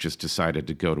Pep has just decided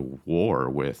to go to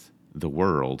war with the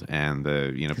world and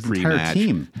the his pre-match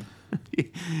team.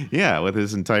 with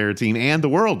his entire team and the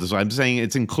world. So I'm saying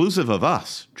it's inclusive of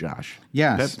us, Josh.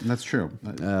 Yes, that's true.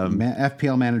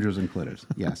 FPL managers included.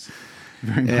 Yes,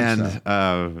 very much and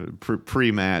so.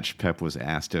 Pre-match, Pep was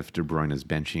asked if De Bruyne's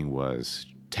benching was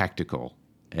tactical,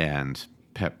 and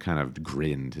Pep kind of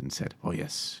grinned and said, "Oh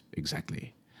yes,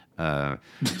 exactly."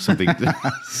 Something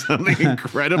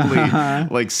incredibly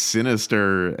like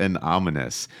sinister and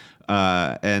ominous.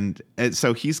 And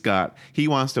so he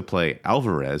wants to play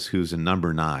Alvarez, who's a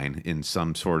number 9 in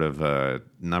some sort of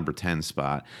number 10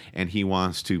 spot. And he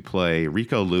wants to play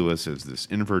Rico Lewis as this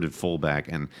inverted fullback.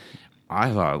 And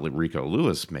I thought Rico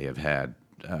Lewis may have had,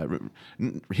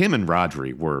 him and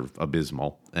Rodri were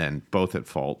abysmal and both at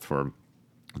fault for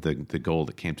the goal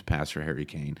that came to pass for Harry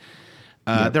Kane.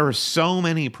 There are so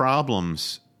many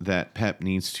problems that Pep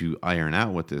needs to iron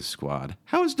out with this squad.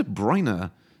 How is De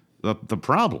Bruyne the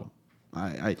problem?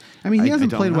 I mean, he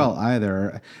hasn't played well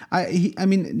either. I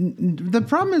mean, the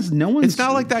problem is no one's. It's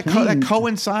not like that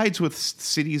coincides with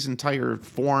City's entire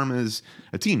form as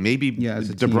a team. Maybe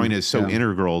De Bruyne is so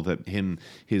integral that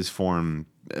his form.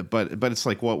 But it's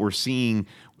like what we're seeing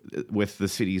with the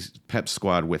City's Pep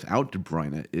squad without De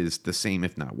Bruyne is the same,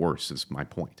 if not worse. Is my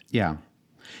point. Yeah.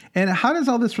 And how does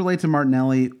all this relate to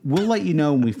Martinelli? We'll let you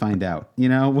know when we find out. I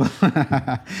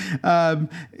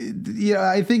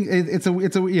think it's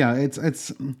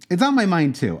on my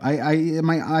mind too.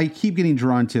 I keep getting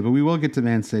drawn to, but we will get to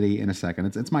Man City in a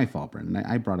second. It's my fault, Brendan.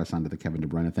 I brought us onto the Kevin De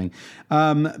Bruyne thing.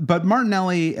 But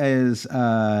Martinelli is.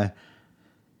 Here's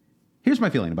my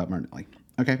feeling about Martinelli.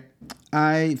 Okay,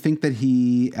 I think that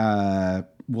he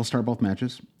will start both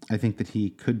matches. I think that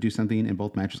he could do something in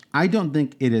both matches. I don't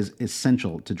think it is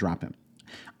essential to drop him.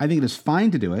 I think it is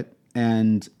fine to do it,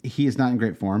 and he is not in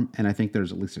great form, and I think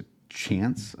there's at least a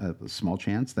small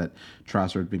chance that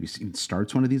Trossard maybe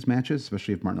starts one of these matches,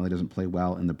 especially if Martinelli doesn't play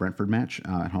well in the Brentford match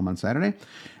at home on Saturday.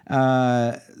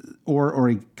 Or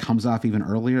he comes off even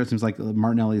earlier. It seems like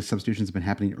Martinelli's substitutions have been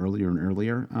happening earlier and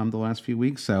earlier the last few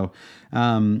weeks.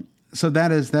 So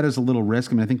that is a little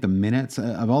risk. I mean, I think the minutes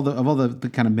of all the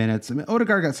kind of minutes. I mean,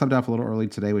 Odegaard got subbed off a little early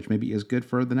today, which maybe is good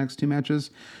for the next 2 matches.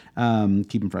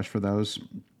 Keep him fresh for those.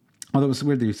 Although it was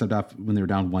weird that he subbed off when they were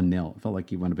down 1-0. It felt like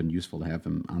he would have been useful to have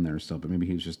him on there still, but maybe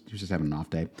he was just having an off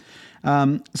day.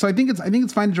 So I think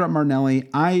it's fine to drop Martinelli.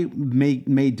 I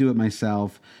may do it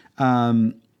myself.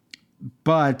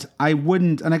 But I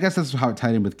wouldn't, and I guess that's how it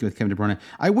tied in with Kevin De Bruyne.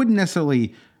 I wouldn't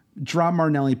necessarily drop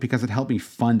Martinelli because it helped me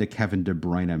fund a Kevin De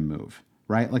Bruyne move,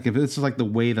 right? Like if it's like the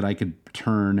way that I could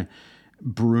turn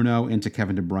Bruno into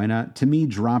Kevin De Bruyne, to me,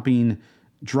 dropping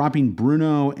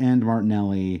Bruno and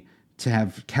Martinelli to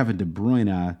have Kevin De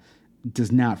Bruyne does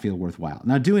not feel worthwhile.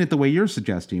 Now, doing it the way you're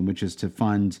suggesting, which is to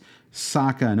fund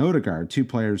Saka and Odegaard, 2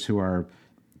 players who are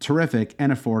terrific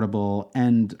and affordable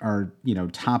and are,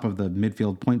 top of the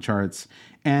midfield point charts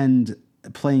and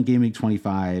playing game week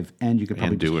 25, and you could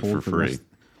probably do it for free.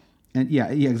 And yeah,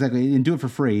 exactly. And do it for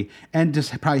free and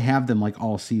just probably have them like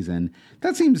all season.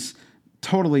 That seems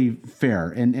totally fair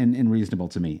and reasonable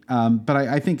to me. But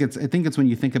I think it's when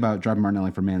you think about dropping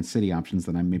Martinelli for Man City options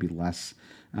that I'm maybe less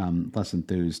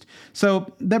enthused.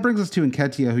 So that brings us to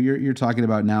Nketiah, who you're talking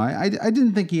about now. I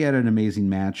didn't think he had an amazing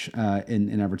match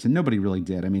in Everton. Nobody really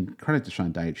did. I mean, credit to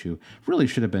Sean Dyche, who really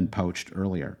should have been poached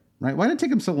earlier. Right? Why did it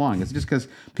take him so long? Is it just because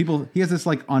he has this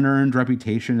like unearned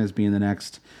reputation as being the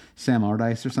next Sam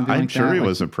Allardyce or something like that? I'm sure he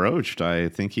was approached. I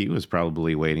think he was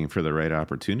probably waiting for the right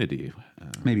opportunity.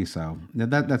 Maybe so.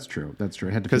 That's true. That's true.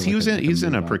 Because he's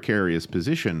in a precarious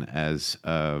position as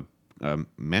a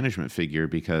management figure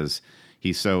because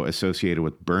he's so associated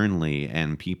with Burnley,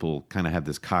 and people kind of have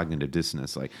this cognitive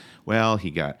dissonance. Like, well,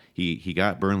 he got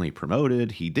Burnley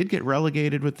promoted. He did get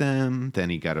relegated with them.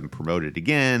 Then he got him promoted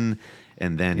again.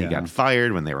 And then he got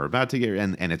fired when they were about to get,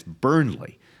 and it's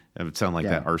Burnley. It would sound like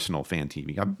that Arsenal fan team.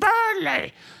 You got Burnley.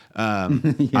 Ole.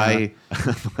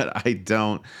 But I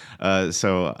don't.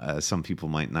 Some people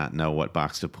might not know what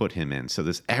box to put him in. So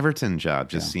this Everton job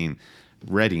just seemed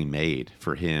ready-made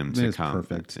for him to come.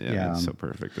 Perfect. It's so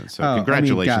perfect. And so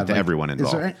congratulations to everyone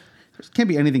involved. There can't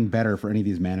be anything better for any of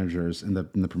these managers in the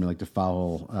Premier League to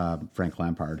follow Frank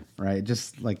Lampard, right?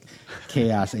 Just like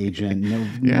chaos agent.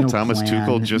 No Thomas plan,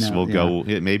 Tuchel will go.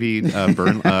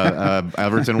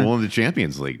 Everton will win the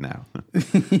Champions League now.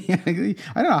 I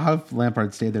don't know how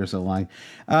Lampard stayed there so long.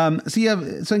 So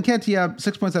Nketiah,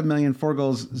 6.7 million, 4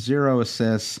 goals, 0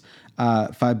 assists.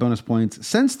 5 bonus points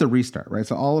since the restart, right?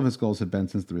 So all of his goals have been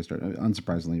since the restart,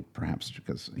 unsurprisingly, perhaps,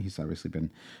 because he's obviously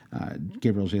been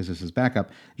Gabriel Jesus'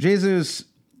 backup. Jesus,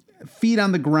 feet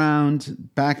on the ground,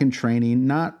 back in training,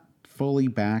 not fully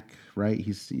back, right?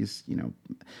 He's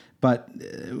but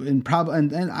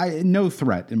no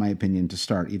threat, in my opinion, to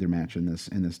start either match in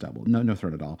this double. No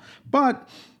threat at all. But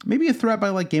maybe a threat by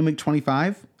like game week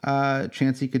 25.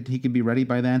 Chance he could be ready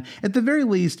by then. At the very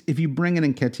least, if you bring in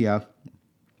Nketiah,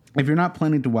 if you're not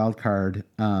planning to wild card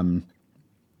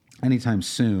anytime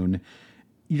soon,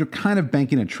 you're kind of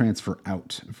banking a transfer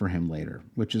out for him later,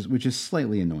 which is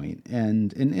slightly annoying,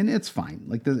 and it's fine.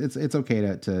 Like it's okay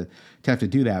to have to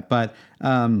do that, but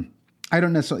I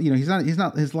don't necessarily, he's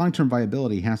not his long-term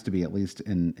viability has to be at least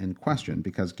in question,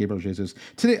 because Gabriel Jesus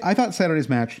today. I thought Saturday's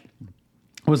match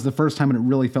was the first time when it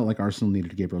really felt like Arsenal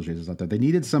needed Gabriel Jesus out there. They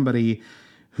needed somebody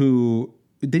who.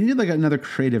 They needed like another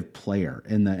creative player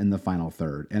in the final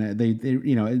third, and they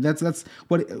that's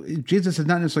what Jesus has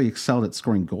not necessarily excelled at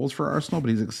scoring goals for Arsenal,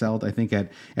 but he's excelled, I think, at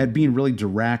being really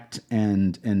direct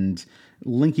and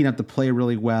linking up the play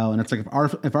really well. And it's like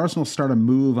if Arsenal start a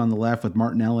move on the left with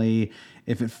Martinelli,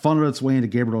 if it funneled its way into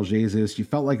Gabriel Jesus, you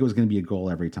felt like it was going to be a goal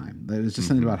every time. There was just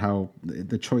something about how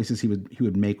the choices he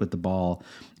would make with the ball,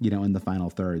 in the final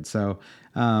third. So.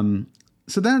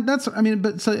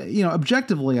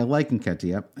 Objectively, I like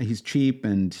Nketiah. He's cheap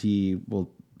and he will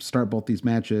start both these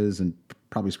matches and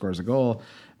probably scores a goal.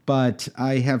 But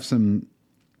I have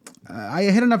I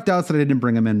had enough doubts that I didn't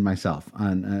bring him in myself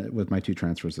with my 2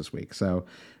 transfers this week. So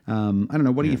I don't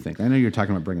know. What do you think? I know you're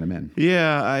talking about bringing him in.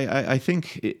 Yeah, I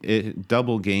think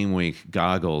double game week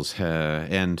goggles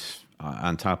and.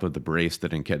 On top of the brace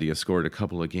that Nketiah scored a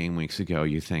couple of game weeks ago,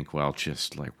 you think, well,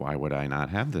 just like, why would I not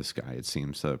have this guy? It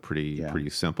seems pretty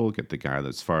simple. Get the guy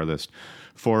that's farthest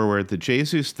forward. The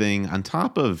Jesus thing, on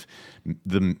top of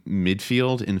the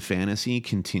midfield in fantasy,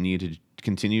 continue to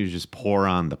just pour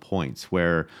on the points,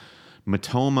 where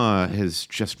Matoma has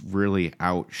just really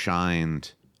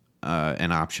outshined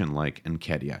an option like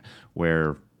Nketiah,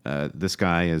 where this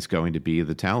guy is going to be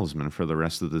the talisman for the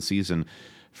rest of the season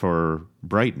for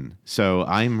Brighton. So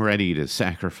I'm ready to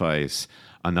sacrifice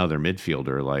another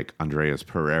midfielder like Andreas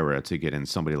Pereira to get in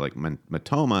somebody like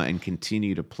Matoma and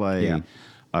continue to play a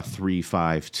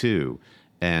 3-5-2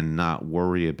 and not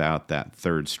worry about that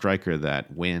third striker,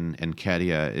 that when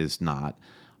Nketiah is not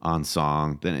on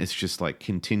song, then it's just like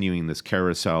continuing this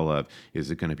carousel of,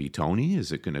 is it going to be Tony?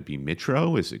 Is it going to be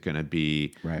Mitro? Is it going to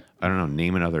be, I don't know,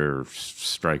 name another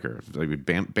striker. Like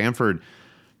Bamford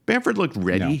looked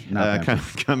ready,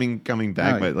 coming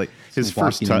back, but like his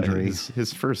first touch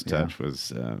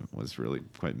was really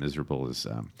quite miserable.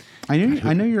 I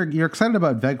know you're excited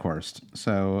about Weghorst,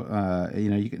 so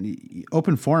you can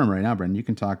open forum right now, Brendan. You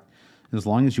can talk as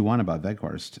long as you want about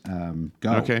Weghorst.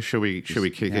 Go. Okay, should we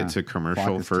kick it to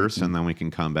commercial first, and then we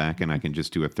can come back and I can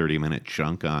just do a 30-minute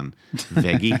chunk on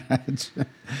Veggie?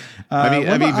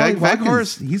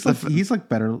 Weghorst, he's like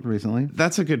better recently.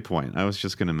 That's a good point. I was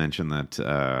just going to mention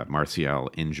that Martial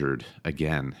injured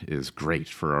again is great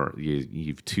for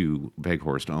you've 2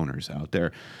 Weghorst owners out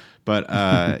there. But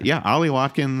Ollie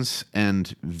Watkins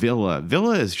and Villa.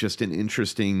 Villa is just an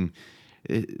interesting.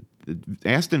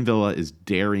 Aston Villa is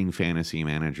daring fantasy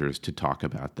managers to talk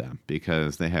about them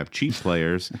because they have cheap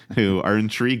players who are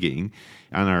intriguing.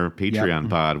 On our Patreon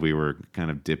pod, we were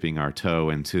kind of dipping our toe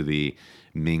into the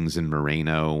Mings and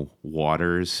Moreno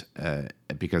waters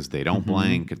because they don't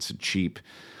blank. It's a cheap.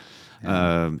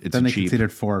 Then they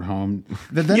conceded 4 at home.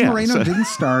 Then Moreno didn't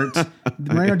start.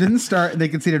 Moreno didn't start. They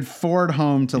conceded 4 at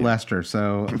home to Leicester.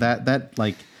 So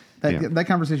that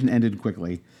conversation ended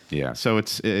quickly. Yeah, so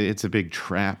it's a big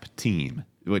trap team.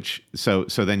 So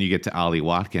then you get to Ollie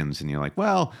Watkins, and you're like,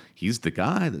 well, he's the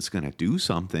guy that's going to do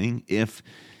something if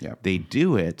they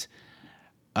do it.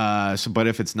 But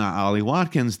if it's not Ollie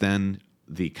Watkins, then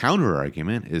the counter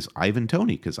argument is Ivan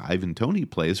Toney, because Ivan Toney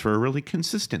plays for a really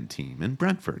consistent team in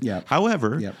Brentford. Yep.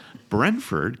 However, Yep.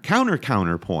 Brentford,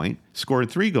 counterpoint, scored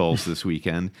 3 goals this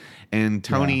weekend, and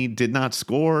Toney did not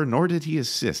score, nor did he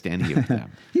assist any of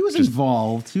them. He was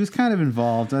involved. He was kind of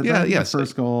involved. Yes.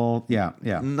 First goal. Yeah.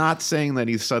 Not saying that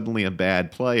he's suddenly a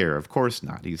bad player. Of course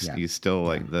not. He's still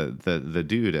like the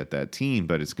dude at that team,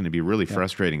 but it's going to be really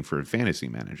frustrating for a fantasy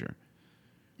manager.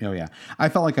 Oh yeah, I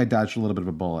felt like I dodged a little bit of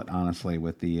a bullet, honestly,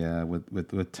 with the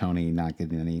with Toney not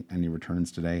getting any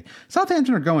returns today.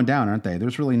 Southampton are going down, aren't they?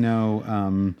 There's really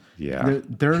no.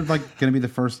 They're like going to be the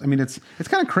first. I mean, it's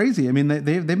kind of crazy. I mean,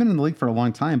 they've been in the league for a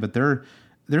long time, but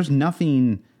there's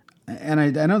nothing. And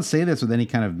I don't say this with any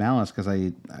kind of malice, because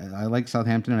I like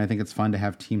Southampton, and I think it's fun to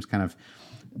have teams kind of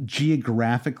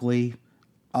geographically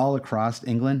all across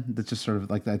England. That's just sort of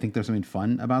like, I think there's something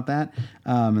fun about that.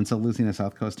 And so losing a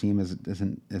South Coast team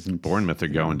isn't Bournemouth are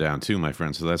going down too, my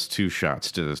friend. So that's 2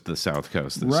 shots to the South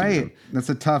Coast this right season. That's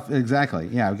a tough, exactly.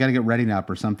 Yeah, we got to get Reading up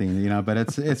or something, but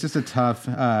it's just a tough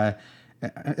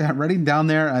Reading down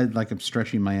there. I'm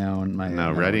stretching my own.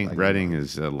 Reading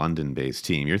is a London-based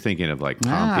team. You're thinking of like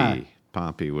Pompey.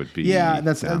 Pompey would be. Yeah,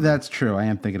 that's true. I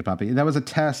am thinking of Pompey. That was a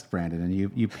test, Brandon, and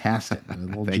you passed it. A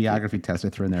little geography test I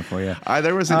threw in there for you.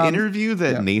 There was an interview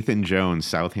that Nathan Jones,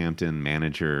 Southampton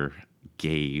manager,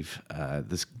 gave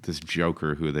this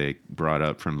joker who they brought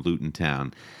up from Luton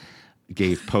Town,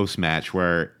 gave post-match,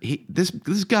 where this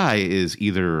guy is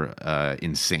either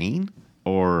insane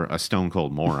or a stone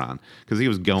cold moron, because he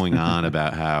was going on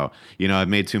about how, I've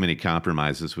made too many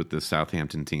compromises with this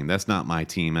Southampton team. That's not my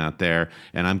team out there,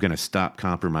 and I'm going to stop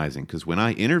compromising, because when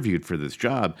I interviewed for this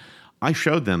job, I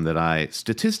showed them that I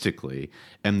statistically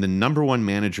am the number 1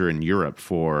 manager in Europe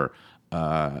for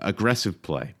aggressive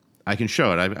play. I can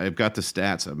show it. I've got the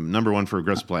stats. I'm number 1 for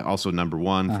aggressive play, also number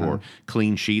 1 for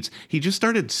clean sheets. He just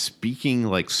started speaking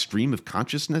like stream of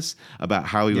consciousness about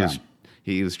how he was.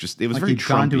 It was like very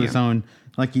Trumpian.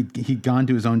 He'd gone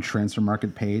to his own transfer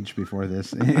market page before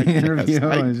this interview.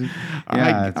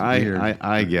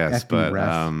 I guess, but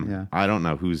I don't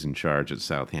know who's in charge at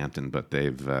Southampton, but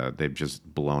they've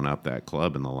just blown up that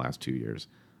club in the last 2 years.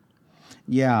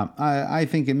 Yeah, I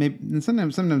think it may.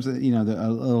 Sometimes a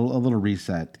little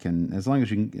reset can, as long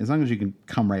as you can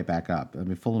come right back up. I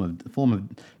mean, Fulham have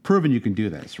proven you can do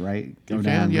this, right? Go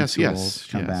down,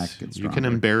 come back. You can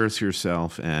embarrass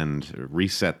yourself and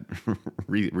reset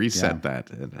that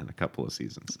in a couple of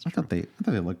seasons. I thought they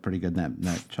looked pretty good in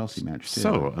that Chelsea match too.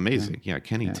 So amazing,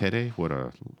 Kenny Tete, what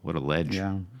a ledge.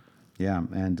 Yeah,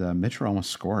 and Mitchell almost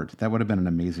scored. That would have been an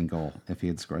amazing goal if he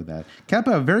had scored that.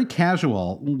 Kepa, very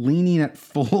casual, leaning at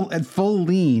full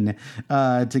lean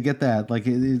to get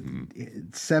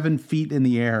that, 7 feet in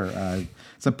the air.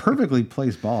 It's a perfectly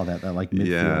placed ball, that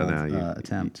midfield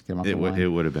attempt. To get him off the line. It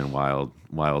would have been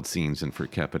wild scenes, and for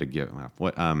Kepa to get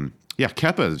what?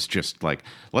 Kepa is just like,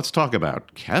 let's talk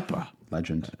about Kepa.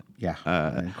 Legend.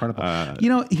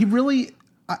 Incredible. He really.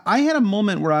 I had a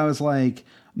moment where I was like,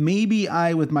 maybe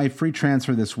with my free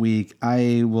transfer this week,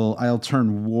 I'll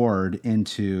turn Ward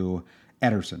into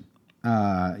Ederson,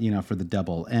 for the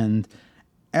double. And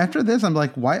after this, I'm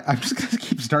like, why? I'm just going to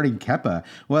keep starting Kepa.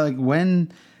 Well, I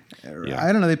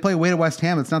don't know. They play away to West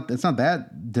Ham. It's not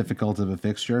that difficult of a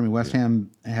fixture. I mean, West Ham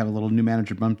have a little new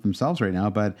manager bump themselves right now,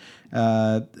 but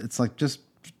it's like just.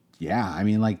 Yeah, I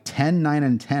mean, 10, 9,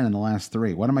 and 10 in the last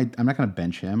 3. I'm not going to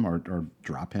bench him or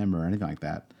drop him or anything like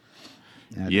that.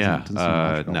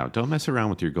 No, don't mess around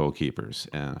with your goalkeepers.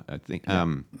 I think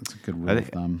that's a good rule of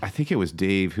thumb. I think it was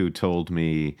Dave who told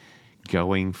me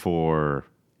going for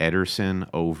Ederson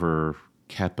over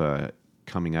Kepa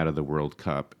coming out of the World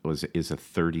Cup is a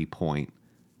 30-point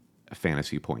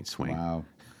fantasy point swing. Wow.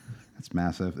 That's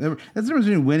massive. That's the difference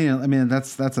between winning. I mean,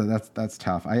 that's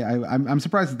tough. I'm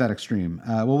surprised at that extreme.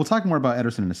 We'll talk more about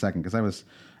Ederson in a second, because I was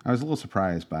a little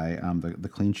surprised by the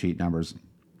clean sheet numbers.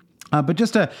 But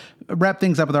just to wrap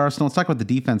things up with Arsenal, let's talk about the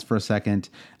defense for a second.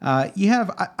 You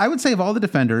have, I would say, of all the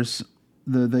defenders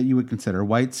that you would consider,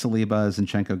 White, Saliba,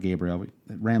 Zinchenko, Gabriel,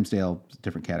 Ramsdale,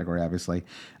 different category, obviously.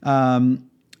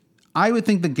 I would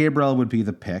think that Gabriel would be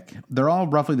the pick. They're all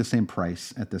roughly the same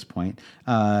price at this point.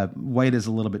 White is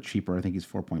a little bit cheaper. I think he's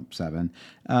 4.7.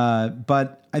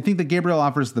 But I think that Gabriel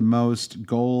offers the most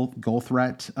goal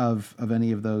threat of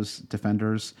any of those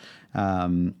defenders.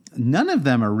 None of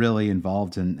them are really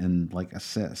involved in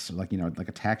assists,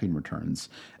 attacking returns.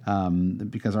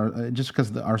 Because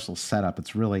of the Arsenal setup,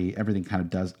 it's really everything kind of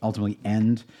does ultimately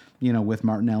end, with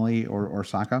Martinelli or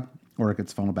Saka, or it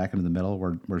gets funneled back into the middle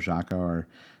where Xhaka or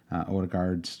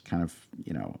Odegaard kind of,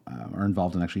 are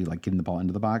involved in actually getting the ball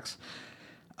into the box.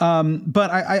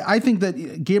 But I think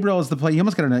that Gabriel is the play. He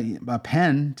almost got a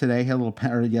pen today. Had a little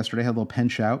pen, or yesterday had a little pen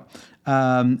shout.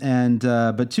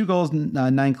 But 2 goals,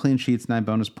 9 clean sheets, 9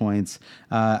 bonus points.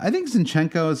 I think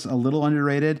Zinchenko is a little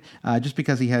underrated, just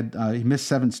because he missed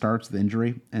 7 starts with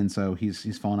injury, and so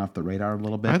he's fallen off the radar a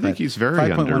little bit. I think he's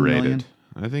very underrated.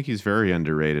 I think he's very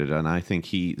underrated, and I think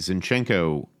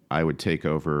Zinchenko I would take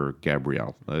over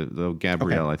Gabriel. Though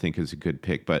Gabriel I think is a good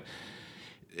pick, but.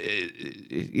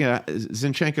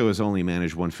 Zinchenko has only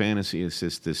managed 1 fantasy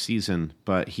assist this season,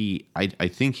 but I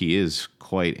think he is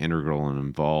quite integral and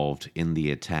involved in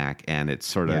the attack, and it's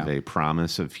sort of a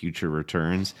promise of future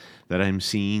returns that I'm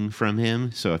seeing from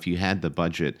him. So if you had the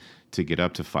budget to get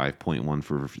up to 5.1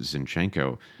 for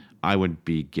Zinchenko, I would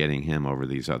be getting him over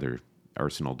these other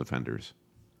Arsenal defenders.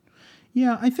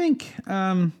 Yeah, I think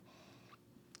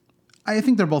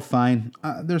they're both fine.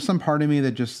 There's some part of me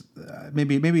that just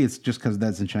maybe it's just because of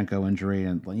that Zinchenko injury,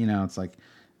 and it's like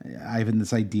I have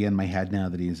this idea in my head now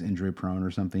that he's injury prone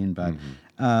or something. But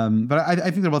but I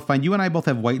think they're both fine. You and I both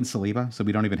have White and Saliba, so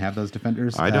we don't even have those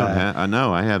defenders. I don't have.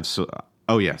 No, I have.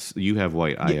 Oh yes, you have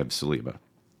White. I have Saliba.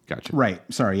 Gotcha. Right.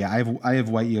 Sorry. Yeah, I have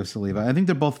White. You have Saliba. I think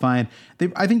they're both fine.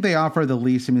 I think they offer the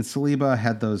least. I mean, Saliba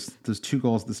had those 2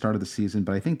 goals at the start of the season,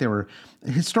 but I think they were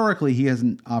historically he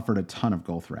hasn't offered a ton of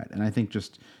goal threat. And I think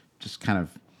just kind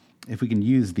of if we can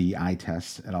use the eye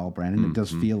test at all, Brandon, it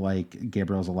does feel like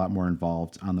Gabriel's a lot more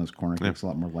involved on those corner kicks, a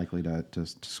lot more likely to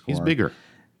score. He's bigger.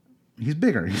 He's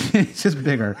just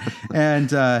bigger,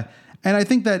 and I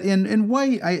think that in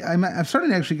White, I'm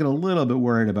starting to actually get a little bit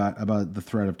worried about the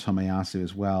threat of Tomiyasu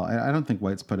as well. I don't think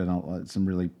White's put in some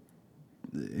really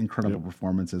incredible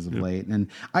performances of late, and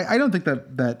I don't think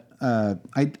that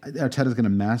Arteta's going to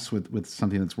mess with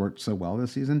something that's worked so well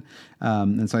this season,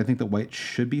 and so I think that White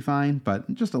should be fine,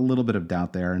 but just a little bit of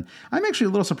doubt there. And I'm actually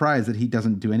a little surprised that he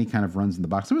doesn't do any kind of runs in the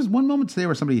box. There was one moment today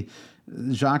where somebody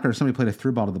played a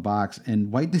through ball to the box,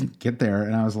 and White didn't get there,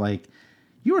 and I was like,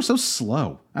 you were so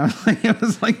slow.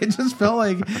 It just felt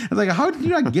like, I was like, how did you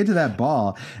not get to that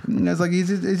ball? And I was like,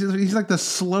 he's like the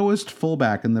slowest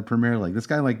fullback in the Premier League. This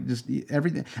guy, like, just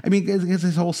everything. I mean, it's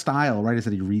his whole style, right? Is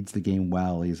that he reads the game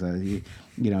well. It's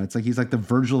like he's like the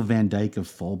Virgil van Dijk of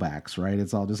fullbacks, right?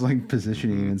 It's all just like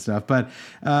positioning and stuff. But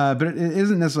it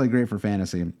isn't necessarily great for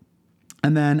fantasy.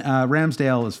 And then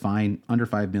Ramsdale is fine, under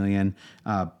 5 million.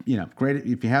 Great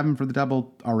if you have him for the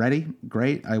double already.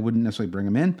 Great. I wouldn't necessarily bring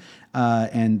him in,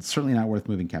 and certainly not worth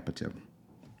moving Kepa to.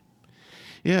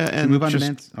 Yeah, and move on to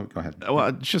Man. Oh, go ahead.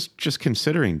 Well, just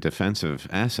considering defensive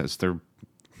assets, they're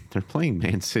playing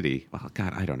Man City. Well,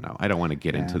 God, I don't know. I don't want to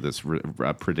get into this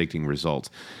predicting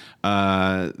results.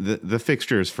 The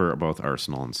fixtures for both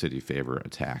Arsenal and City favor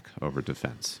attack over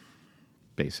defense.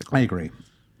 Basically, I agree.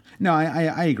 No,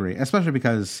 I agree, especially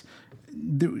because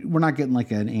we're not getting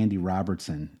like an Andy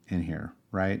Robertson in here,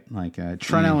 right? Like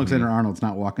Trent Alexander-Arnold's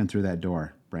not walking through that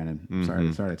door, Brandon.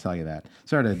 Sorry to tell you that.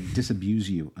 Sorry to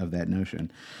disabuse you of that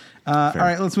notion. All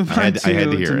right, let's move on I had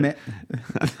to hear it.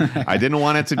 I didn't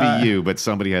want it to be you, but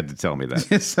somebody had to tell me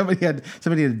that. somebody had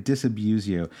to disabuse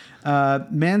you.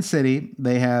 Man City,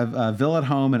 they have Villa at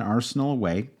home and Arsenal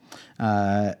away.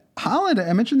 Haaland,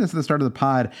 I mentioned this at the start of the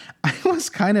pod. I was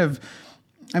kind of...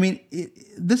 I mean,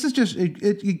 this is just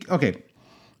okay.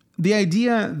 The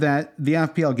idea that the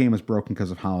FPL game was broken because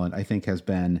of Haaland, I think, has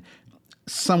been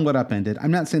somewhat upended.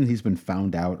 I'm not saying he's been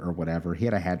found out or whatever. He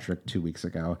had a hat trick 2 weeks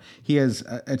ago. He is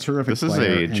a terrific player.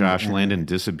 This is a Josh Landon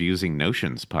disabusing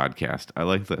notions podcast. I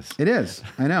like this. It is.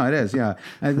 I know it is. Yeah.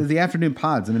 The afternoon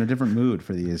pods, I'm in a different mood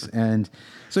for these. And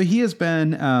so he has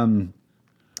been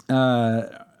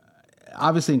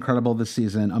obviously incredible this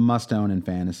season, a must-own in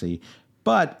fantasy.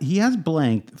 But he has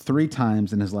blanked 3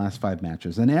 times in his last 5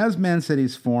 matches. And as Man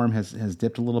City's form has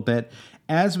dipped a little bit,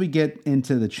 as we get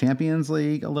into the Champions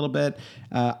League a little bit,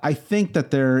 I think that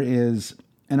there is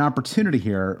an opportunity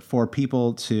here for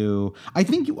people to... I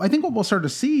think what we'll start to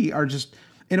see are just...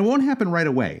 And it won't happen right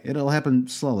away. It'll happen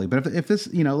slowly. But if this,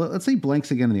 let's say he blanks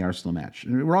again in the Arsenal match.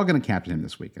 We're all going to captain him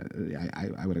this week.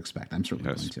 I would expect. I'm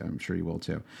certainly going to. I'm sure you will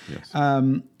too. Yes.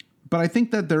 But I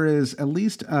think that there is at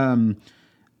least...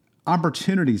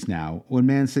 opportunities now when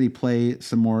Man City play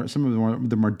some of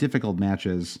the more difficult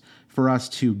matches for us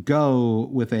to go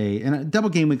with and double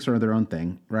game weeks are their own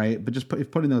thing, right? But just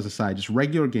putting those aside, just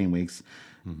regular game weeks,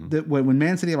 that when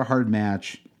Man City have a hard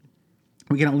match,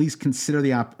 we can at least consider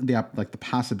the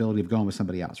possibility of going with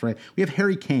somebody else, right? We have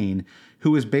Harry Kane,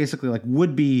 who is basically like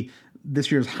would be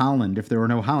this year's Haaland if there were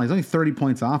no Haaland. He's only 30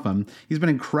 points off him. He's been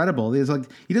incredible. He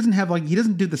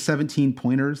doesn't do the 17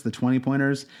 pointers, the 20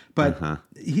 pointers, but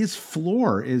his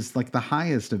floor is like the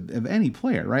highest of any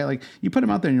player, right? Like you put him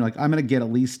out there and you're like, I'm going to get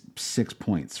at least 6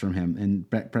 points from him in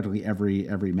practically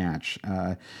every match.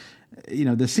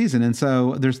 This season. And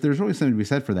so there's really something to be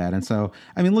said for that. And so,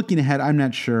 I mean, looking ahead, I'm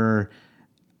not sure.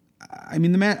 I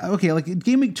mean, like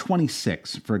game week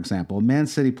 26, for example, Man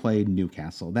City played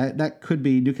Newcastle. That could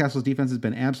be Newcastle's defense has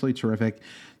been absolutely terrific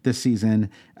this season.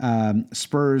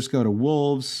 Spurs go to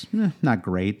Wolves, not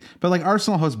great, but like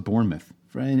Arsenal hosts Bournemouth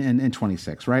in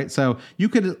 26, right? So you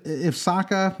could, if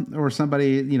Saka or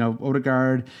somebody,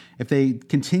 Odegaard, if they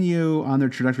continue on their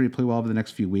trajectory to play well over the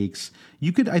next few weeks,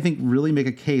 you could, I think, really make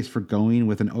a case for going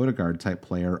with an Odegaard type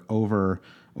player over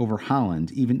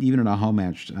Haaland, even in a home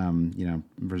match,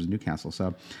 versus Newcastle.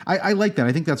 So I like that.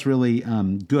 I think that's really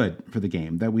good for the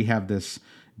game that we have this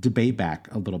debate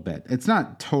back a little bit. It's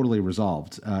not totally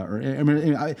resolved.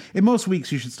 In most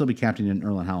weeks you should still be captaining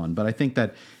Erling Haaland, but I think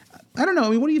that, I don't know. I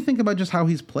mean, what do you think about just how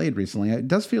he's played recently? It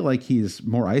does feel like he's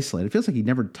more isolated. It feels like he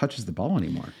never touches the ball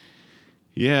anymore.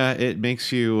 Yeah, it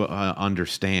makes you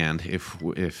understand, if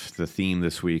the theme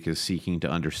this week is seeking to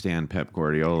understand Pep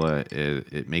Guardiola,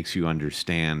 it makes you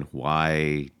understand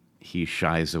why he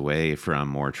shies away from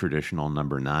more traditional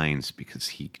number 9s, because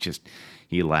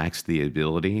he lacks the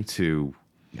ability to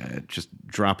just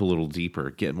drop a little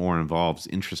deeper, get more involved. It's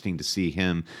interesting to see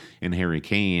him and Harry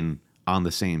Kane on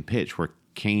the same pitch, where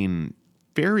Kane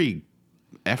very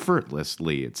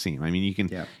effortlessly, it seemed. I mean, you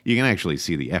can actually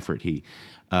see the effort he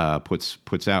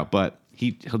puts out, but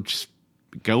he'll just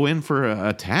go in for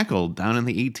a tackle down in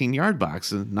the 18-yard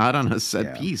box, and not on a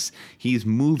set piece. He's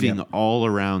moving all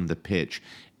around the pitch,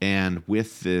 and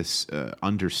with this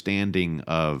understanding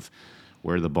of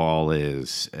where the ball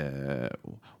is,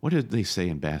 what did they say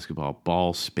in basketball?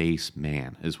 Ball space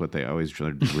man is what they always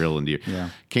drill into you.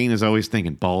 Kane is always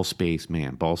thinking ball space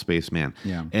man.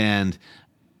 Yeah. And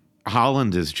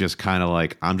Haaland is just kind of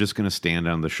like, I'm just going to stand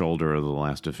on the shoulder of the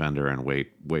last defender and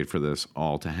wait for this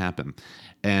all to happen.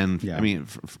 And I mean,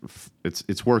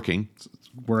 it's working.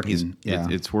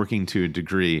 It's working to a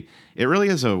degree. It really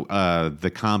is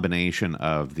the combination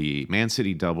of the Man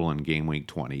City double in game week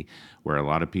 20, where a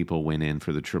lot of people went in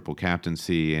for the triple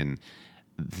captaincy, and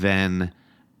then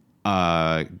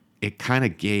it kind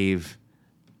of gave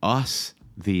us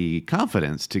the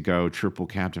confidence to go triple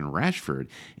captain Rashford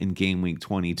in game week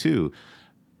 22,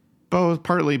 both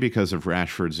partly because of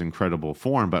Rashford's incredible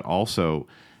form, but also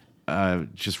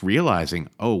just realizing,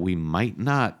 we might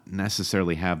not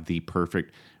necessarily have the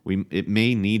perfect. It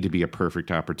may need to be a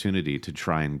perfect opportunity to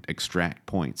try and extract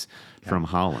points from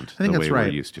Haaland the way we're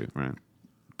used to. Right.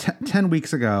 10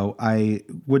 weeks ago, I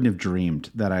wouldn't have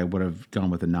dreamed that I would have gone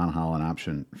with a non-Haaland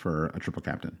option for a triple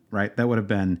captain. Right, that would have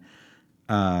been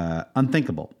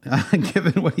unthinkable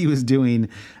given what he was doing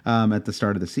at the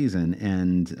start of the season.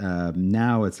 And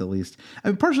now it's at least,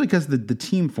 partially because the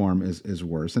team form is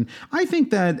worse. And I think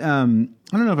that, I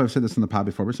don't know if I've said this in the pod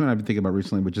before, but something I've been thinking about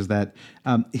recently, which is that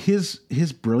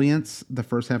his brilliance the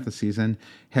first half of the season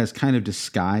has kind of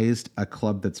disguised a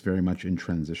club that's very much in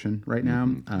transition right now.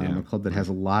 A club that has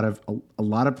a lot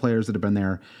of players that have been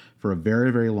there for a very,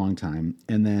 very long time.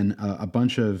 And then a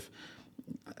bunch of,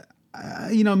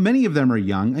 many of them are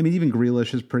young. I mean, even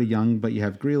Grealish is pretty young, but you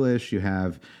have Grealish, you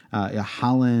have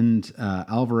Haaland,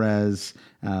 Alvarez,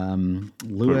 Lewis.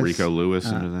 Put Rico Lewis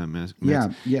into that mix.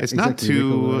 Yeah, it's not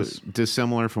too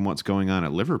dissimilar from what's going on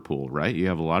at Liverpool, right? You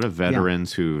have a lot of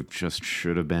veterans who just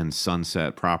should have been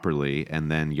sunset properly,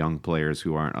 and then young players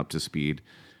who aren't up to speed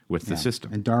with the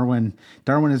system. And Darwin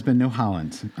has been no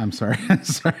Haaland. I'm sorry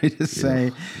to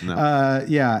say. No.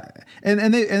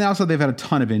 And also they've had a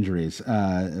ton of injuries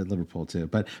at Liverpool too.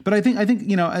 But I think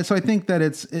so I think that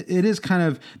it is kind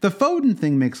of, the Foden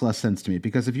thing makes less sense to me,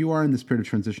 because if you are in this period of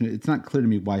transition, it's not clear to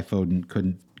me why Foden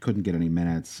couldn't get any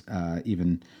minutes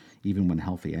even when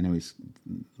healthy. I know he's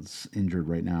injured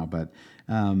right now, but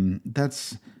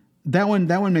that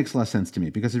one makes less sense to me,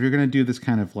 because if you're going to do this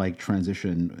kind of like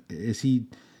transition, is he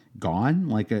gone?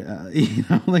 Like, if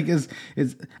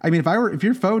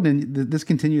you're Foden and this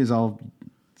continues all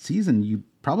season, you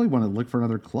probably want to look for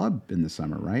another club in the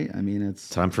summer, right? I mean, it's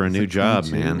time for a new job,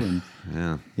 man.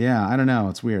 Yeah. I don't know.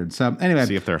 It's weird. So anyway,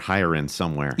 see if they're hiring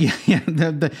somewhere. Yeah.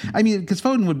 Because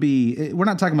Foden would be. We're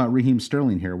not talking about Raheem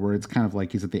Sterling here, where it's kind of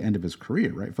like he's at the end of his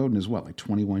career, right? Foden is what, like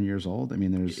 21 years old. I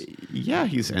mean,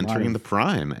 he's entering the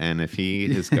prime, and if he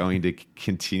is going to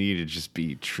continue to just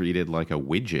be treated like a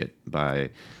widget by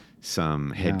some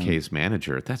head case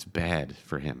manager, that's bad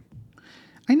for him.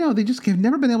 I know they just have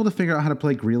never been able to figure out how to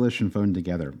play Grealish and Foden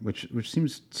together, which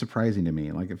seems surprising to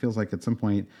me. Like it feels like at some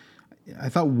point, I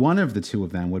thought one of the two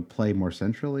of them would play more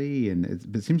centrally, and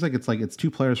it seems like it's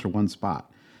two players for one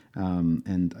spot.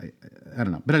 And I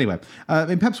don't know, but anyway,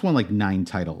 and Pep's won like 9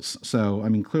 titles, so I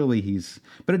mean clearly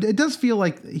but it does feel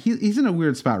like he's in a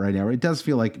weird spot right now. It does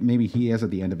feel like maybe he is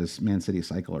at the end of his Man City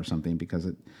cycle or something,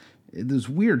 because this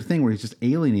weird thing where he's just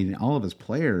alienating all of his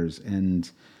players and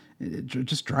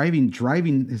just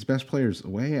driving his best players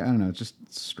away. I don't know. It's just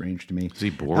strange to me. Is he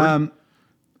bored? I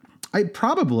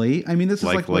mean, this is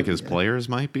like his players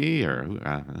might be, or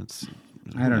that's.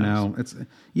 I don't know.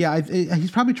 He's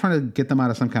probably trying to get them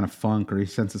out of some kind of funk, or he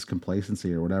senses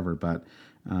complacency or whatever. But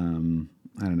I don't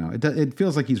know. It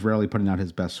feels like he's rarely putting out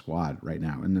his best squad right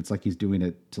now, and it's like he's doing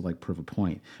it to like prove a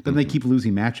point. But they keep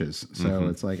losing matches, so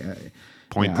it's like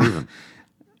point proven.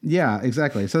 Yeah,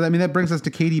 exactly. So I mean, that brings us to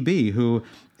KDB, who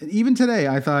even today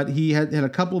I thought he had a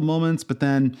couple of moments, but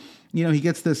then he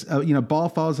gets this ball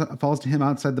falls to him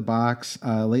outside the box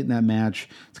late in that match.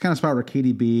 It's the kind of spot where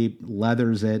KDB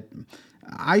leathers it.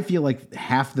 I feel like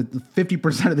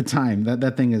 50% of the time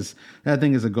that thing is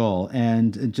a goal,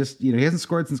 and it just he hasn't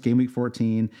scored since game week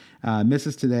 14.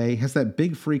 Misses today. Has that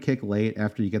big free kick late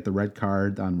after you get the red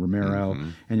card on Romero,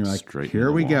 and you're like,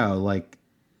 here we go, like.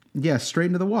 Yeah, straight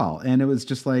into the wall. And it was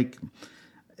just like,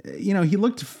 he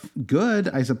looked good,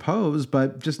 I suppose,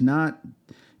 but just not.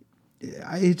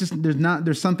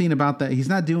 There's something about that. He's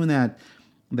not doing that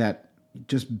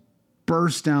just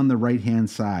burst down the right hand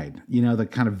side. The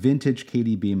kind of vintage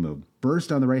KDB move. Burst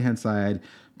down the right hand side,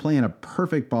 playing a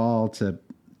perfect ball to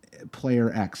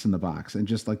player X in the box, and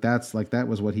just that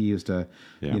was what he used to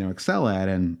excel at.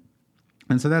 And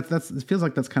so it feels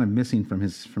like that's kind of missing from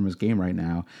his game right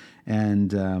now.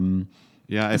 And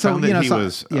I found that he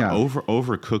was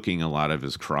overcooking a lot of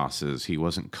his crosses. He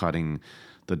wasn't cutting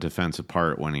the defense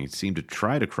apart when he seemed to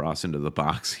try to cross into the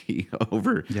box. I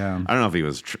don't know if he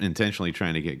was intentionally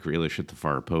trying to get Grealish at the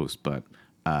far post, but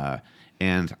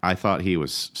and I thought he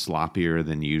was sloppier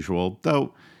than usual,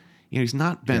 though. He's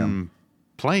not been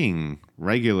playing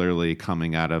regularly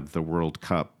coming out of the World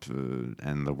Cup,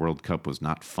 and the World Cup was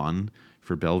not fun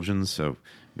for Belgians, so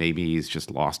maybe he's just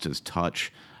lost his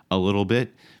touch a little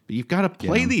bit. But you've got to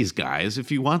play these guys if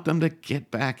you want them to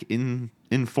get back in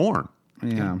form.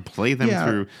 Yeah, play them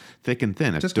through thick and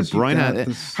thin. If De Bruyne,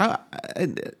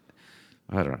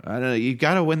 I don't know. You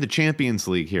got to win the Champions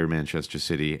League here, Manchester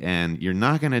City, and you're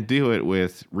not going to do it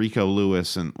with Rico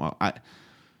Lewis and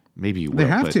maybe you will. They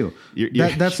have to.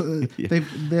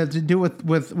 They have to do it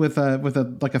with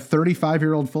a like a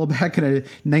 35-year-old fullback and a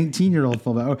 19-year-old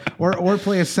fullback, or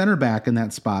play a center back in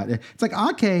that spot. It's like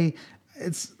Ake.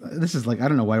 This is like, I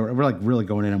don't know why we're like really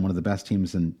going in on one of the best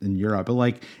teams in Europe, but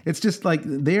like it's just like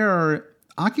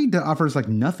Ake offers like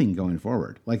nothing going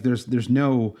forward. Like there's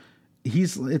no.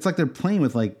 It's like they're playing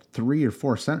with like 3 or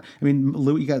 4 center. I mean,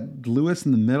 you got Lewis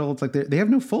in the middle. It's like they have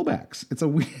no fullbacks. It's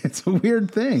a weird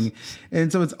thing,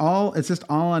 and so it's just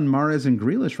all on Mahrez and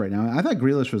Grealish right now. I thought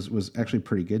Grealish was actually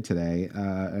pretty good today.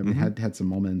 I mean, had some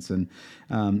moments, and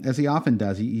as he often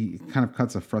does, he kind of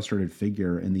cuts a frustrated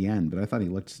figure in the end. But I thought he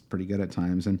looked pretty good at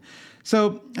times, and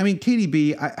so I mean,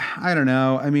 KDB, I don't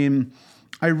know. I mean.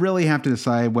 I really have to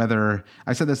decide whether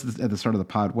I said this at the start of the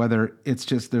pod, whether it's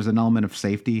just there's an element of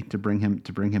safety to bring him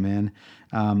in.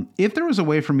 If there was a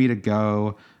way for me to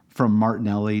go from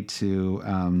Martinelli to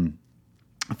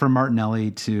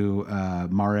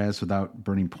Mahrez without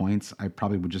burning points, I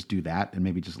probably would just do that and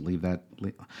maybe just leave that.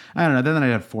 I don't know. Then I'd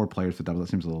have 4 players to double. That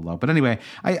seems a little low. But anyway,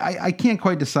 I can't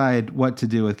quite decide what to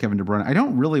do with Kevin De Bruyne. I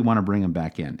don't really want to bring him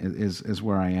back in is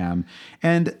where I am.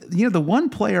 And, the one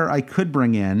player I could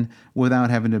bring in without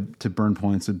having to burn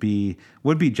points would be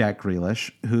Jack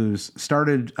Grealish, who's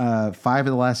started 5 of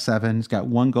the last 7. He's got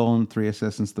 1 goal and 3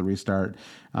 assists since the restart.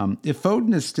 If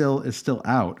Foden is still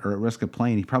out or at risk of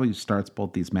playing, he probably starts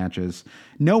both these matches.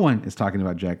 No one is talking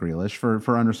about Jack Grealish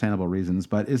for understandable reasons.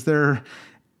 But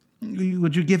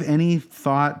would you give any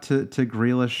thought to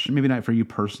Grealish? Maybe not for you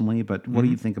personally, but what do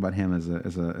you think about him as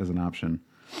an option?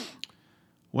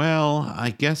 Well, I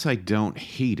guess I don't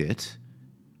hate it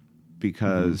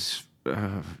because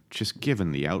just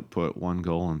given the output, 1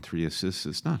 goal and 3 assists,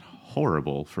 it's not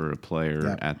horrible for a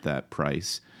player at that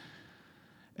price.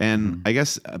 And I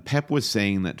guess Pep was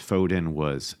saying that Foden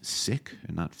was sick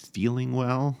and not feeling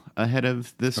well ahead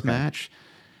of this match.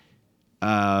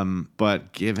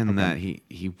 But given that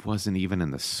he wasn't even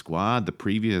in the squad, the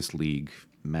previous league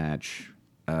match,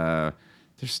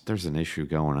 there's an issue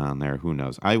going on there. Who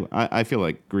knows? I feel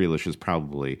like Grealish is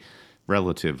probably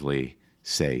relatively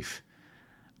safe.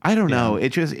 I don't know. It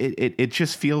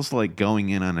just feels like going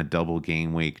in on a double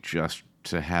game week just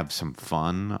have some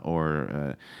fun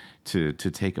or to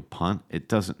take a punt, it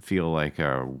doesn't feel like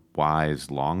a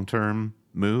wise long-term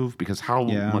move, because how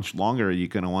much longer are you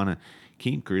going to want to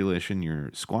keep Grealish in your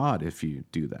squad if you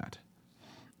do that?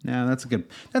 Yeah, that's a good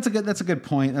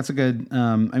point. That's a good.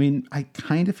 I mean, I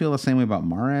kind of feel the same way about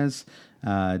Mahrez,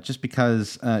 just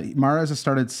because Mahrez has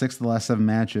started 6 of the last 7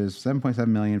 matches, 7.7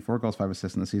 million, 4 goals, 5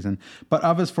 assists in the season. But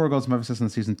of his 4 goals and 5 assists in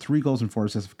the season, 3 goals and 4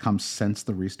 assists have come since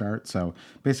the restart. So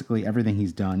basically, everything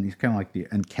he's done, he's kind of like the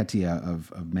Nketiah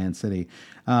of Man City.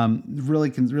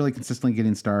 Really consistently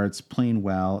getting starts, playing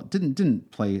well. Didn't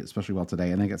play especially well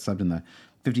today, and then got subbed in the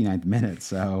 59th minute.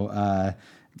 So.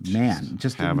 Man,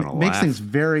 just makes things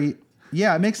very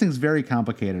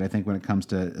complicated, I think, when it comes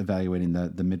to evaluating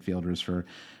the midfielders for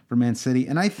Man City.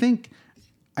 And I think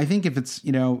if it's,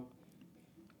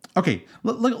 okay,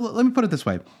 let me put it this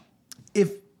way.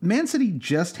 If Man City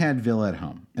just had Villa at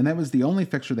home, and that was the only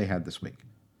fixture they had this week,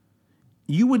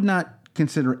 you would not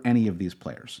consider any of these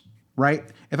players, right?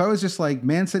 If I was just like,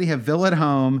 Man City have Villa at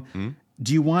home,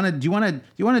 do you want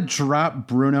to drop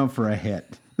Bruno for a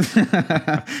hit? to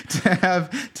have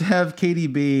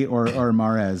KDB or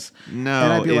Mahrez?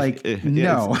 No, and I'd be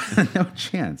no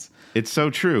chance. It's so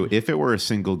true. If it were a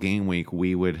single game week,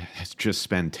 we would just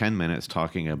spend 10 minutes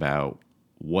talking about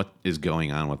what is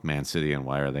going on with Man City and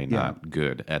why are they not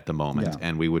good at the moment,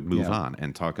 and we would move on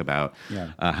and talk about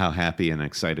how happy and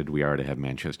excited we are to have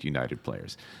Manchester United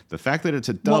players. The fact that it's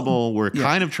a double, we're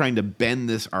kind of trying to bend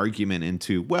this argument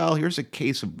into, well, here's a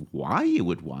case of why you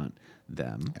would want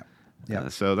them. Yeah.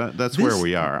 So that's where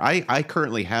we are. I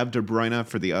currently have De Bruyne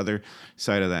for the other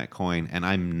side of that coin, and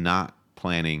I'm not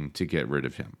planning to get rid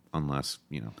of him unless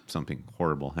something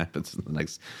horrible happens in the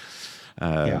next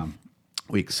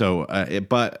week. So,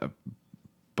 but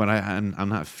I'm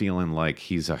not feeling like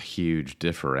he's a huge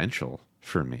differential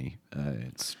for me.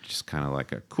 It's just kind of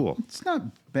like a cool. It's not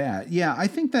bad. Yeah, I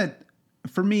think that.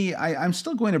 For me, I'm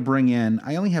still going to bring in.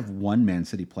 I only have one Man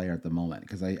City player at the moment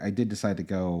because I did decide to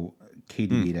go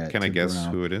KDB to. Can I guess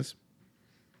Bruno. Who it is?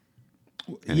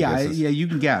 Yeah, you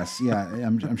can guess. Yeah,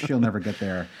 I'm sure you'll never get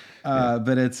there.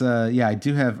 But it's I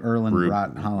do have Erling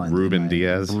Braut Haaland. Ruben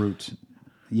Diaz.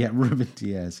 Yeah, Ruben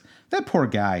Diaz. That poor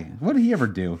guy. What did he ever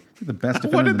do? He's the best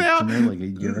defender in the Premier League a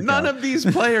year ago. None of these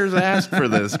players asked for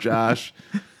this, Josh.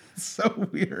 So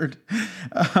weird.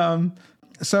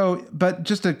 But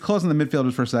just to close on the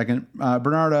midfielders for a second,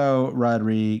 Bernardo,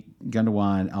 Rodri,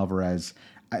 Gundogan, Alvarez,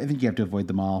 I think you have to avoid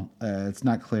them all. It's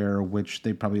not clear which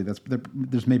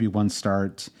there's maybe one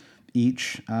start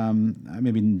each,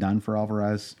 maybe none for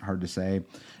Alvarez, hard to say.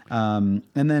 And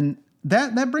then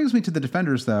that brings me to the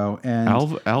defenders, though. And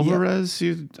Alvarez,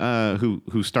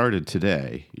 who started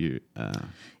today.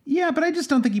 Yeah, but I just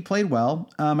don't think he played well.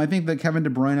 I think that Kevin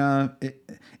De Bruyne,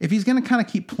 if he's going to kind of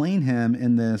keep playing him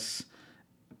in this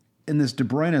De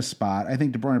Bruyne spot, I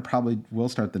think De Bruyne probably will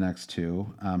start the next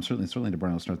 2. Certainly De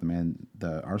Bruyne will start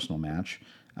the Arsenal match.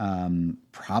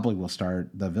 Probably will start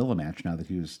the Villa match now that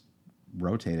he was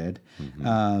rotated,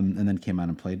 and then came on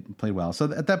and played well.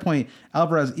 So at that point,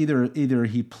 Alvarez either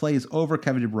he plays over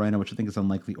Kevin De Bruyne, which I think is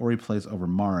unlikely, or he plays over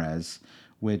Mahrez,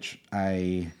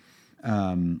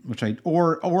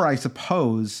 or I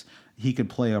suppose he could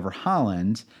play over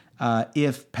Haaland.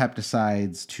 If Pep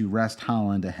decides to rest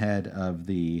Haaland ahead of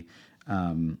the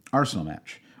Arsenal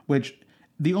match, which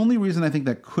the only reason I think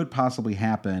that could possibly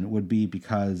happen would be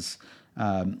because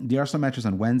the Arsenal match is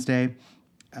on Wednesday.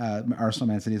 Arsenal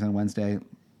Man City is on Wednesday,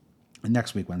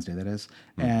 next week Wednesday that is,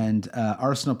 and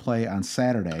Arsenal play on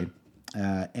Saturday,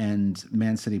 and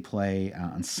Man City play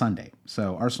on Sunday.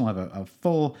 So Arsenal have a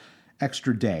full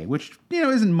extra day, which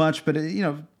isn't much, but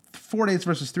 4 days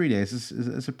versus 3 days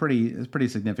is pretty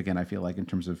significant, I feel like, in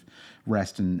terms of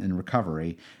rest and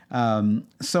recovery.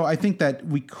 So I think that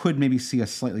we could maybe see a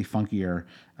slightly funkier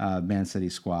Man City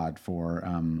squad for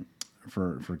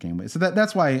game week. So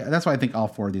that's why I think all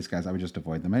 4 of these guys, I would just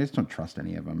avoid them. I just don't trust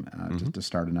any of them just to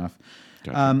start enough.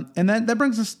 Gotcha. And then that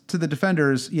brings us to the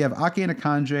defenders. You have Ake and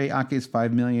Akanji. Ake is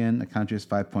 5 million. Akanji is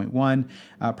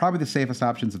 5.1. Probably the safest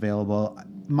options available.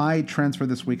 My transfer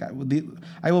this week,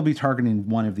 I will be targeting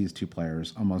one of these 2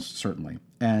 players almost certainly.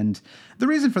 And the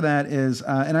reason for that is,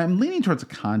 and I'm leaning towards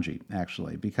Akanji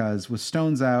actually, because with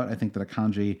Stones out, I think that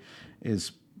Akanji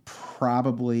is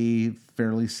probably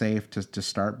fairly safe to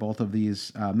start both of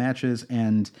these matches.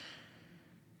 And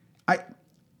I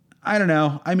don't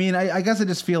know. I mean, I guess I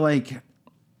just feel like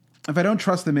if I don't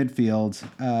trust the midfield,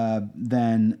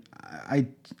 then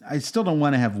I still don't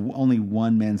want to have only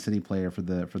one Man City player for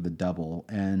the double,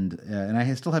 and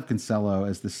I still have Cancelo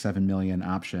as the 7 million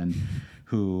option,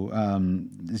 who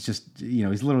is just,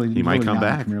 he's literally might come not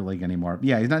back in the Premier League anymore.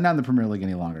 Yeah, he's not in the Premier League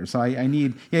any longer. So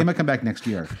he might come back next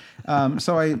year.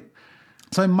 So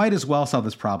I might as well solve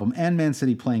this problem. And Man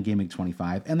City playing Game Week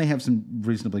 25, and they have some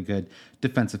reasonably good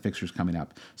defensive fixtures coming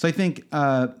up. So I think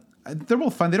they're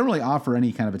both fun. They don't really offer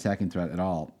any kind of attacking threat at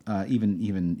all.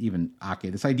 Even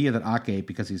Ake. This idea that Ake,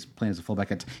 because he's playing as a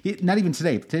fullback, not even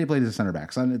today. Today he played as a center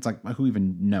back. So it's like, who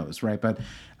even knows, right? But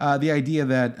the idea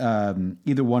that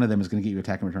either one of them is going to get you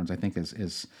attacking returns, I think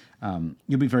is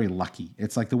you'll be very lucky.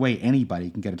 It's like the way anybody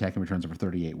can get attacking returns over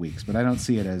 38 weeks. But I don't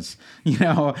see it as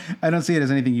I don't see it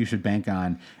as anything you should bank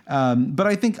on. But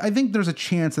I think there's a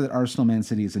chance that Arsenal Man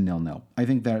City is a 0-0. I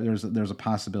think that there's a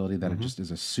possibility that it just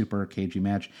is a super cagey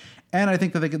match. And I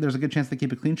think that there's a good chance they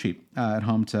keep a clean sheet at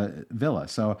home to Villa.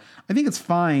 So I think it's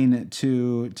fine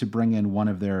to bring in one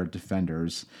of their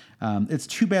defenders. It's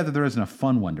too bad that there isn't a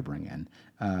fun one to bring in.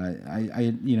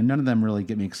 None of them really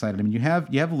get me excited. I mean, you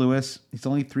have Lewis. He's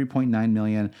only 3.9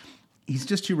 million. He's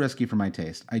just too risky for my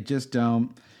taste. I just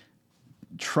don't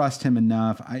trust him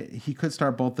enough. He could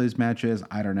start both those matches.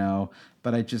 I don't know,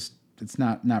 but it's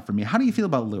not for me. How do you feel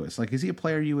about Lewis? Like, is he a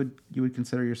player you would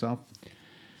consider yourself?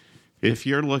 If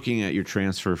you're looking at your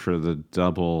transfer for the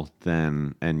double,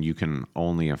 and you can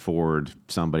only afford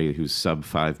somebody who's sub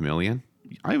 5 million,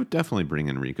 I would definitely bring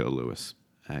in Rico Lewis.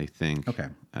 I think. Okay.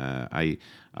 I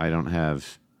don't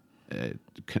have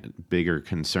bigger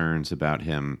concerns about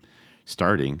him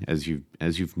starting. As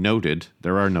you've noted,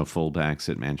 there are no fullbacks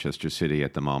at Manchester City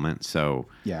at the moment. So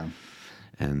yeah.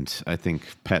 And I think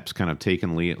Pep's kind of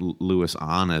taken Lewis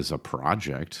on as a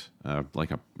project, like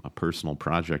a personal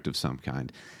project of some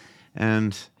kind.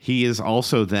 And he is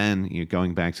also then,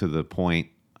 going back to the point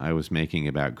I was making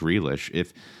about Grealish,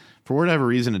 if for whatever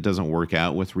reason it doesn't work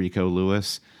out with Rico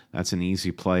Lewis, that's an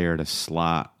easy player to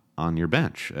slot on your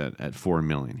bench at 4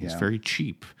 million. He's very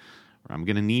cheap. I'm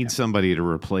going to need somebody to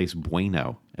replace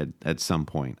Bueno at some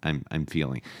point, I'm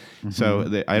feeling. Mm-hmm.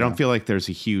 So I don't feel like there's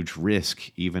a huge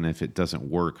risk, even if it doesn't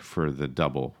work for the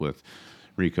double with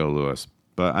Rico Lewis.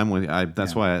 But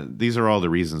that's why these are all the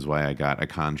reasons why I got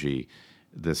Akanji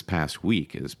this past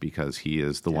week, is because he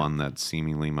is the one that's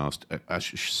seemingly most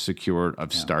secured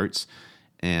of starts.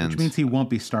 And which means he won't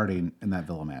be starting in that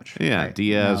Villa match. Yeah, right?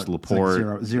 Diaz, Laporte,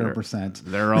 like 0%.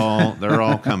 They're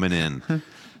all coming in.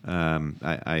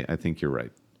 I think you're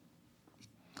right.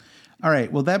 All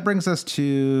right. Well, that brings us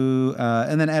to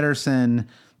and then Ederson.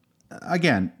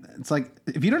 Again, it's like,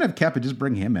 if you don't have Kepa, just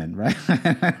bring him in, right?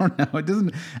 I don't know. It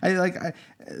doesn't.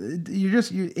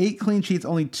 You're 8 clean sheets,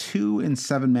 only 2 in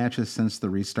 7 matches since the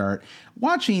restart.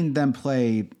 Watching them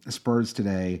play Spurs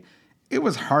today, it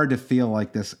was hard to feel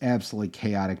like this absolutely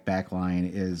chaotic back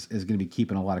line is going to be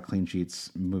keeping a lot of clean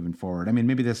sheets moving forward. I mean,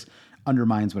 maybe this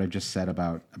undermines what I just said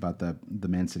about the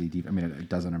Man City defense. I mean, it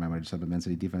does undermine what I just said about Man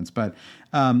City defense, but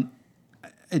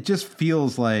it just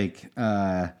feels like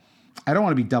I don't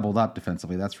want to be doubled up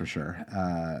defensively, that's for sure.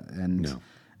 And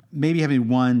maybe having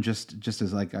one just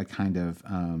as like a kind of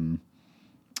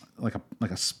like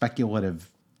a speculative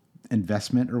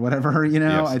investment or whatever,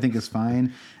 yes. I think is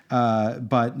fine.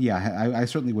 But yeah, I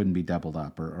certainly wouldn't be doubled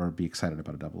up or be excited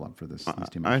about a double up for these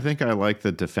two matches. I think I like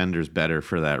the defenders better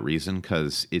for that reason,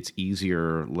 because it's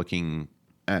easier looking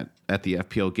at the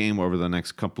FPL game over the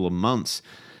next couple of months.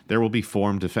 There will be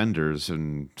formed defenders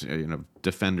and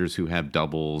defenders who have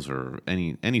doubles or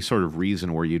any sort of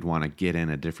reason where you'd want to get in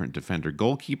a different defender.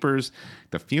 Goalkeepers,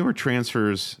 the fewer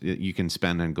transfers you can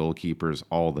spend on goalkeepers,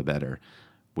 all the better.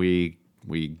 We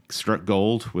struck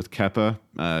gold with Kepa,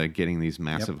 getting these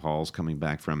massive hauls coming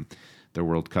back from the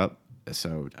World Cup.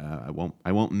 So I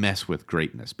won't mess with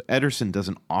greatness. But Ederson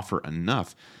doesn't offer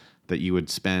enough that you would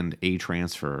spend a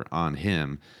transfer on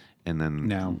him and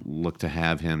then look to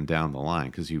have him down the line,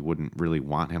 because you wouldn't really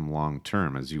want him long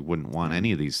term, as you wouldn't want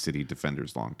any of these City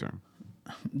defenders long term.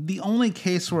 The only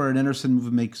case where an Ederson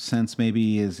move makes sense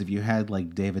maybe is if you had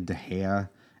like David De Gea,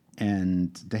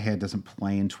 and De Gea doesn't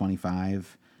play in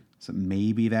 25. So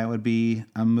maybe that would be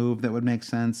a move that would make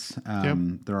sense.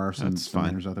 There are some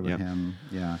defenders out there with him.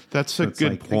 Yeah, that's a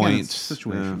good point. Again, it's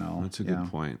situational. That's a good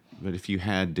point. But if you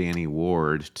had Danny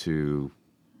Ward to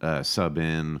sub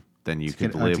in, then you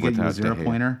could live without a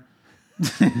 0-pointer.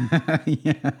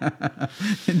 Yeah,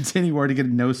 and Danny Ward to get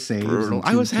no saves.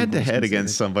 I was head to head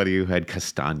against somebody who had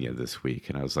Castagna this week,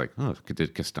 and I was like, "Oh,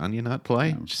 did Castagna not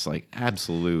play?" Just like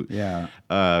absolute,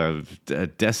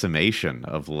 decimation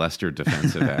of Leicester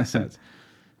defensive assets.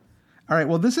 All right.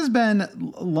 Well, this has been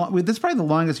this is probably the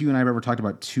longest you and I have ever talked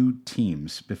about 2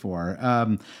 teams before.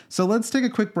 So let's take a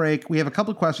quick break. We have a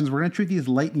couple of questions. We're going to treat these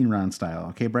lightning round style.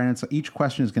 Okay, Brandon? So each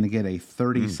question is going to get a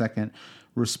 30-second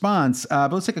response.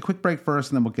 But let's take a quick break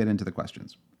first, and then we'll get into the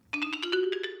questions.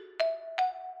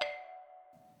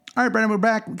 All right, Brandon, we're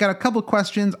back. We've got a couple of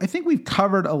questions. I think we've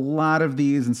covered a lot of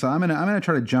these, and so I'm gonna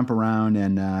try to jump around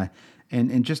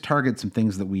and just target some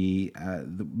things that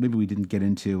maybe we didn't get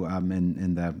into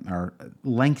in our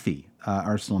lengthy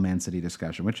Arsenal Man City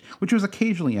discussion, which was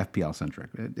occasionally FPL centric.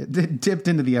 It dipped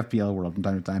into the FPL world from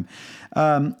time to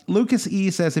time. Lucas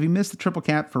E says, if you missed the triple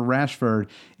cap for Rashford,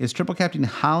 is triple captain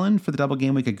Haaland for the double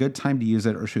game week a good time to use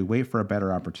it, or should we wait for a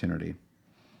better opportunity?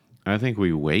 I think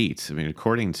we wait. I mean,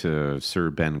 according to Sir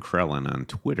Ben Crellin on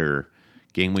Twitter,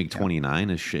 Game Week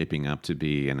 29 is shaping up to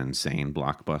be an insane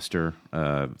blockbuster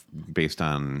based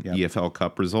on EFL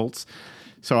Cup results.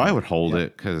 So I would hold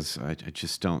it because I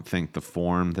just don't think the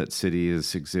form that City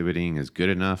is exhibiting is good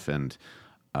enough, and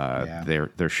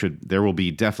there will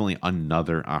be definitely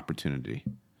another opportunity.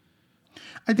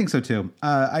 I think so too.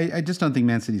 I just don't think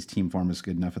Man City's team form is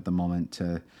good enough at the moment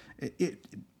to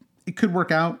it could work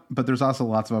out, but there's also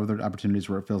lots of other opportunities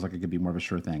where it feels like it could be more of a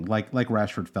sure thing, like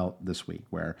Rashford felt this week,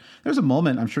 where there's a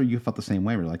moment, I'm sure you felt the same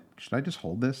way, where you're like, should I just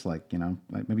hold this? Like,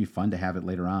 it may be fun to have it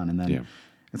later on. And then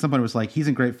at some point it was like, he's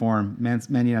in great form. Man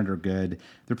United are good.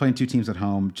 They're playing two teams at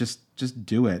home. Just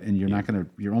do it. And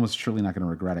you're almost surely not going to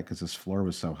regret it because his floor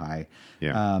was so high.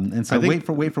 Yeah. And so wait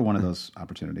for one of those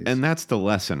opportunities. And that's the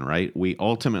lesson, right? We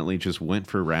ultimately just went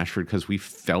for Rashford because we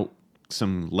felt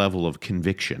some level of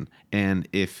conviction, and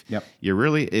if you're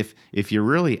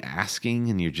really asking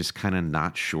and you're just kind of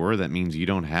not sure, that means you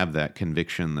don't have that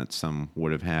conviction that some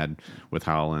would have had with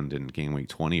Haaland in game week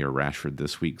 20 or Rashford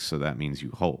this week. So that means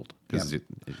you hold. That's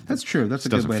true. That's a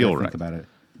good way to think about it.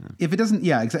 If it doesn't,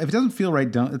 if it doesn't feel right,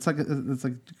 don't. It's like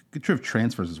true of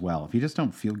transfers as well. If you just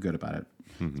don't feel good about it,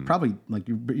 it's probably like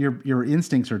your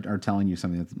instincts are telling you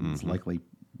something that's likely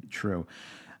true.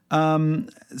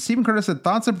 Stephen Curtis said,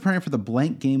 thoughts on preparing for the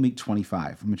blank game week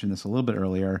 25. I mentioned this a little bit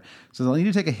earlier. So they'll need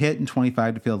to take a hit in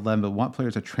 25 to field 11, but want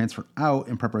players to transfer out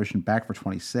in preparation back for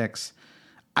 26.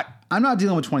 I'm not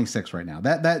dealing with 26 right now.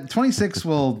 That 26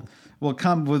 will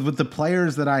come with the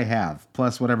players that I have,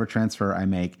 plus whatever transfer I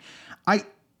make. I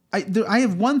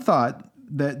have one thought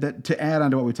that to add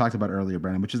on to what we talked about earlier,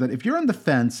 Brandon, which is that if you're on the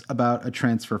fence about a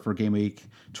transfer for game week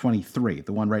 23,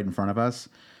 the one right in front of us,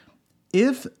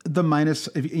 if the minus,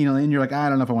 and you're like, I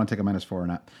don't know if I want to take a -4 or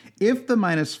not. If the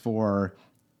 -4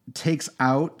 takes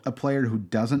out a player who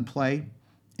doesn't play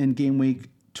in game week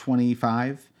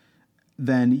 25,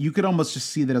 then you could almost just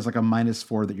see that as like a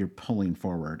 -4 that you're pulling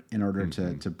forward in order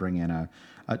to bring in a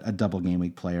double game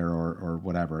week player or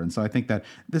whatever. And so I think that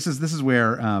this is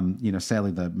where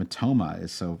sadly the Mitoma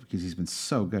is so, because he's been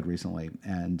so good recently,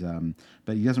 and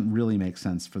but he doesn't really make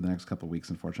sense for the next couple of weeks,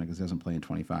 unfortunately, because he doesn't play in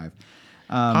 25.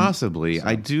 Possibly. So,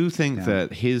 I do think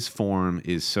that his form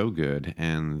is so good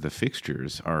and the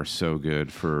fixtures are so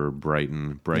good for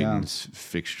Brighton. Brighton's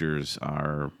fixtures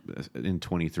are in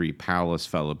 23, Palace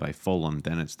followed by Fulham,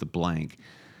 then it's the blank.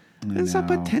 There's a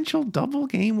potential double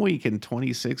game week in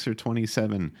 26 or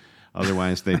 27.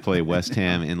 Otherwise, they play West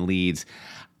Ham and Leeds.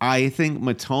 I think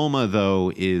Mitoma,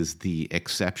 though, is the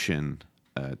exception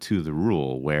to the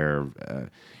rule, where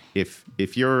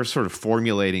if you're sort of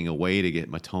formulating a way to get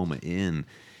Mitoma in,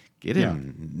 get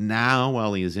him now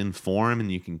while he is in form, and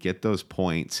you can get those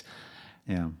points.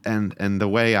 Yeah. And the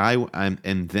way I'm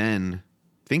then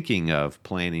thinking of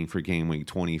planning for game week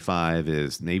 25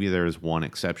 is maybe there's one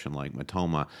exception like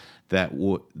Mitoma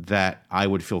that I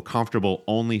would feel comfortable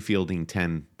only fielding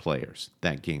 10 players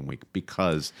that game week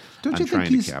because I'm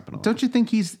trying to capitalize. Don't you think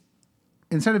he's,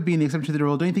 instead of being the exception to the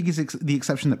rule, don't you think he's the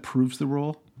exception that proves the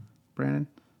rule, Brandon?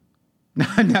 No,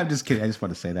 I'm just kidding. I just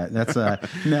want to say that. That's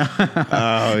no.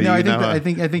 I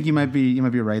think you might be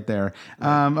right there.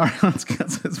 All right,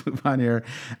 let's move on here.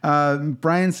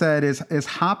 Brian said, "Is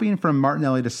hopping from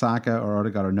Martinelli to Saka or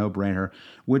Odegaard a no-brainer?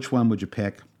 Which one would you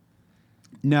pick?"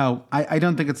 No, I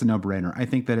don't think it's a no-brainer. I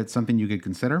think that it's something you could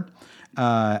consider.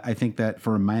 I think that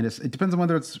for a minus, it depends on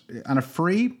whether it's on a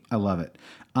free. I love it.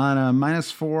 On a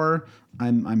 -4,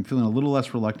 I'm feeling a little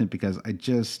less reluctant because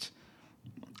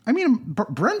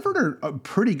Brentford are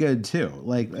pretty good too.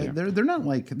 They're not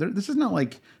this is not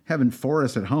like having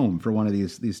Forest at home for one of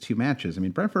these two matches. I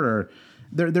mean, Brentford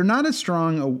they're not as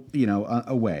strong,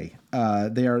 away.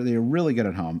 They are really good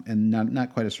at home and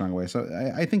not quite as strong away. So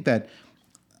I think that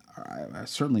I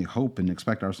certainly hope and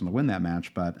expect Arsenal to win that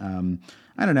match, but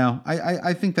I don't know.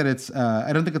 I think that it's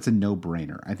I don't think it's a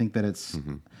no-brainer. I think that it's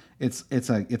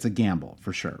a gamble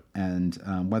for sure, and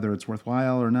whether it's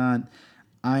worthwhile or not,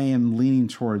 I am leaning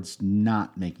towards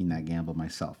not making that gamble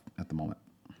myself at the moment.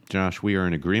 Josh, we are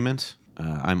in agreement.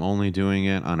 I'm only doing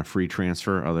it on a free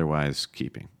transfer, otherwise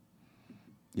keeping.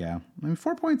 Yeah. I mean,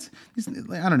 4 points,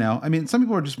 I don't know. I mean, some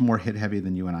people are just more hit heavy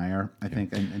than you and I are, I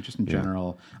think. And just in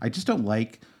general, I just don't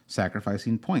like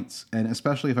sacrificing points. And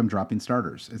especially if I'm dropping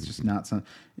starters. It's just not some,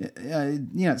 I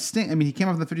mean, he came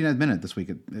off in the 59th minute this week.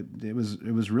 It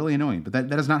was really annoying, but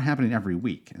that is not happening every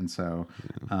week. And so,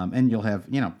 and you'll have,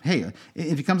 hey,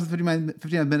 if he comes to the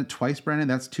 59th minute twice, Brandon,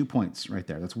 that's 2 points right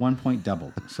there. That's 1 point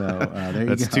doubled. So there you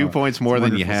go. That's 2 points more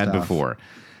than you had before.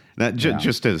 That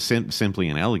just to simply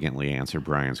and elegantly answer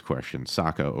Brian's question,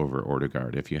 Saka over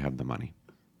Odegaard if you have the money.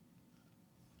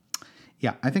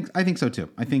 Yeah, I think so too.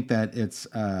 I think that it's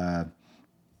I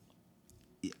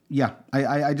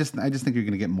just think you're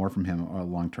going to get more from him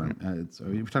long term.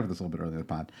 We talked about this a little bit earlier in the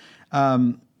pod.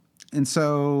 And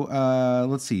so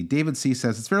let's see. David C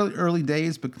says it's fairly early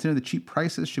days, but considering the cheap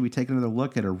prices, should we take another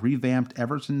look at a revamped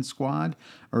Everton squad,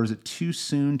 or is it too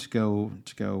soon to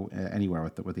go anywhere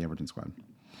with the Everton squad?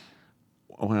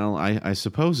 Well, I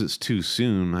suppose it's too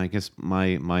soon. I guess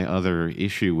my other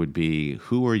issue would be,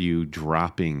 who are you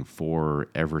dropping for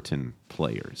Everton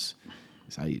players?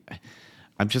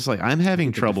 I'm just like, I'm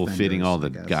having trouble fitting all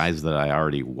the guys that I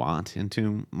already want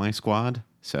into my squad.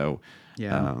 So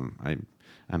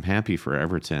I'm happy for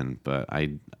Everton, but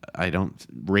I don't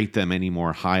rate them any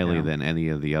more highly than any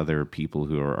of the other people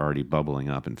who are already bubbling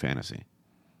up in fantasy.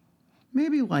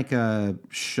 Maybe like a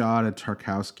Shaw to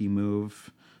Tarkowski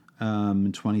move.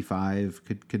 25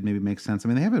 could maybe make sense. I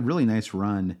mean, they have a really nice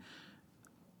run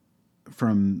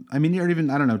from, I mean, or even,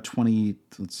 I don't know, 20,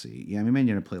 let's see. Yeah, I mean, Man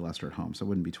United play Leicester at home, so it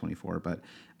wouldn't be 24. But,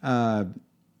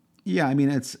 yeah, I mean,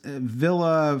 it's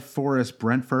Villa, Forest,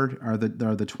 Brentford are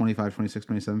the 25, 26,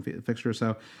 27 fixtures.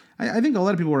 So I think a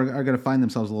lot of people are going to find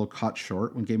themselves a little caught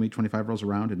short when game week 25 rolls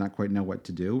around and not quite know what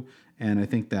to do. And I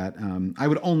think that I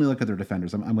would only look at their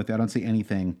defenders. I'm with you. I don't see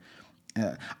anything.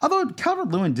 Although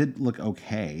Calvert-Lewin did look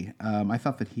okay, I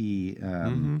thought that he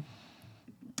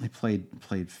played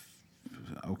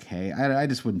okay. I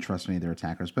just wouldn't trust any of their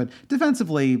attackers, but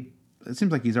defensively, it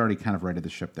seems like he's already kind of righted the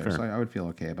ship there. Fair. So I would feel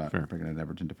okay about bringing an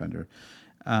Everton defender.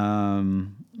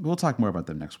 We'll talk more about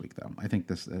them next week, though. I think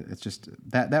it's just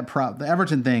the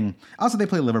Everton thing. Also, they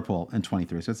play Liverpool in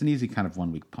 23, so it's an easy kind of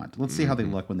 1 week punt. Let's see how they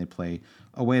look when they play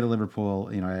away to Liverpool,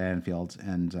 at Anfield,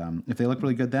 and if they look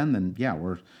really good, then yeah,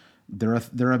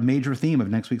 they're a major theme of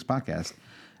next week's podcast.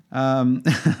 All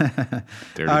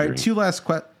right, two last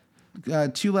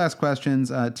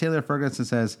questions. Taylor Ferguson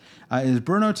says, is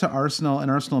Bruno to Arsenal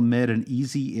and Arsenal mid an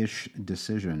easy-ish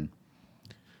decision?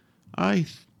 I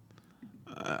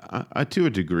to a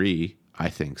degree, I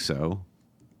think so.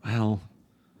 Well,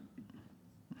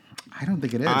 I don't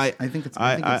think it is.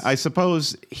 I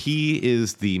suppose he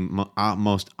is the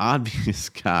most obvious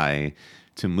guy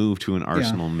to move to an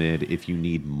Arsenal mid if you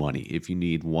need money, if you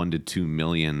need 1 to 2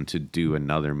 million to do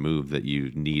another move that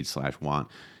you need/want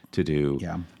to do.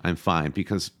 I'm fine,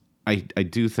 because I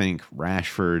do think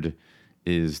Rashford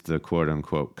is the quote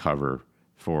unquote cover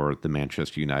for the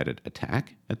Manchester United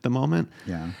attack at the moment.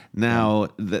 Now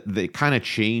they kind of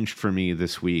changed for me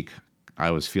this week.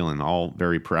 I was feeling all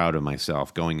very proud of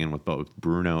myself going in with both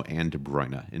Bruno and De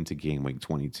Bruyne into game week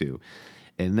 22.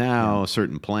 And now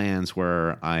certain plans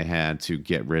where I had to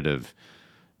get rid of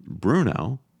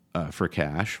Bruno for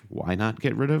cash. Why not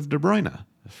get rid of De Bruyne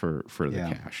for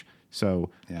the cash?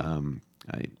 So I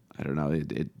don't know.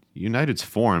 United's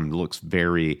form looks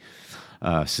very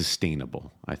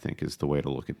sustainable, I think, is the way to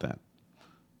look at that.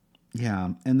 Yeah,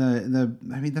 and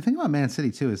the thing about Man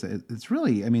City too is that it's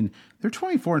really, I mean, their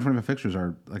 24 and 25 fixtures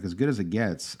are like as good as it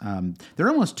gets. They're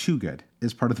almost too good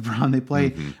is part of the problem. They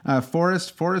play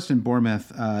Forest and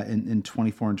Bournemouth in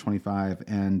 24 and 25,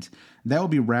 and that will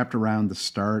be wrapped around the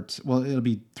start. Well, it'll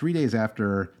be 3 days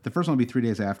after the first one. Will be 3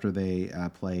 days after they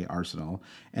play Arsenal,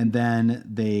 and then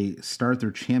they start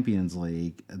their Champions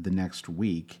League the next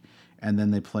week, and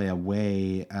then they play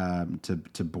away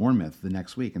to Bournemouth the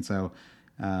next week, and so.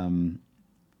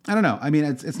 I don't know. I mean,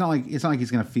 it's not like he's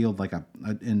going to field like a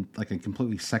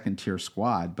completely second tier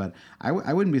squad, but I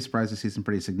wouldn't be surprised to see some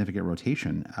pretty significant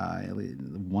rotation.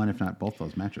 One, if not both,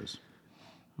 those matches.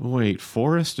 Wait,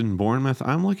 Forest and Bournemouth.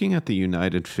 I'm looking at the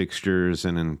United fixtures,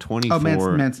 and in 24. I'm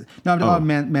talking about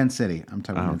Man City. I'm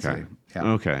talking about Man City. Yeah.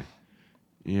 Okay.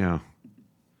 Yeah.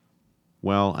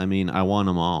 Well, I mean, I want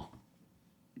them all.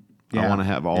 I want to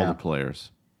have all the players.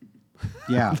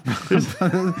 Yeah,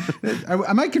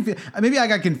 I might confuse. Maybe I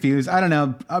got confused. I don't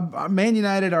know. Man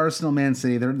United, Arsenal, Man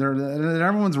City. They're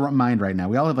everyone's mind right now.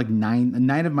 We all have like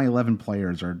nine of my 11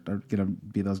 players are going to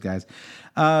be those guys.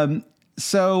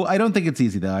 So I don't think it's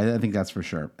easy though. I think that's for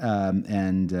sure.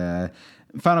 And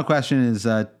final question is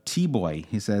T-Boy.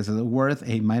 He says, is it worth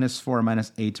a -4,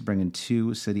 -8 to bring in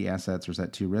 2 City assets, or is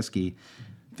that too risky?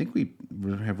 think we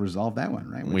have resolved that one,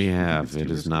 right? We have.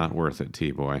 It is not worth it,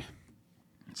 T-Boy.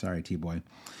 Sorry, T-Boy.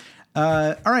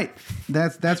 All right,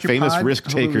 that's your famous pod. risk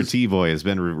taker. T-Boy has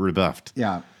been rebuffed.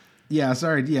 Yeah.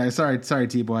 Sorry,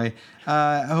 T-Boy.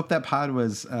 I hope that pod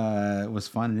was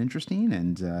fun and interesting,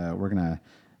 and we're gonna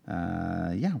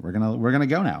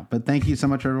go now. But thank you so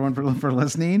much, everyone, for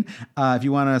listening. If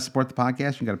you want to support the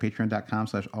podcast, you can go to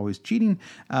patreon.com/alwayscheating,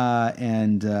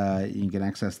 and you can get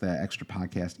access to that extra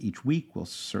podcast each week. We'll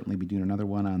certainly be doing another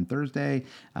one on Thursday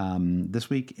this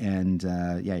week, and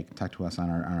you can talk to us on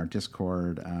our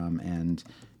Discord and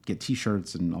get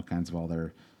T-shirts and all kinds of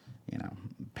other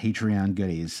Patreon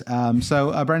goodies.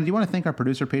 So, Brandon, do you want to thank our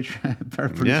producer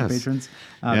patrons?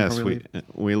 Yes,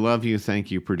 we love you. Thank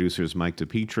you, producers Mike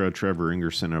DePietro, Trevor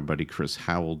Ingerson, our buddy Chris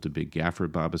Howell, the Big Gaffer,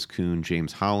 Bobbas Kuhn,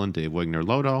 James Holland, Dave Wigner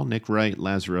Lodahl, Nick Wright,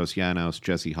 Lazarus Janos,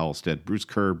 Jesse Halstead, Bruce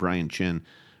Kerr, Brian Chin,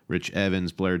 Rich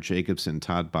Evans, Blair Jacobson,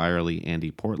 Todd Byerly,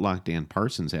 Andy Portlock, Dan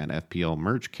Parsons at FPL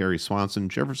Merch, Kerry Swanson,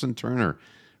 Jefferson Turner,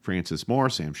 Francis Moore,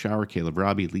 Sam Shower, Caleb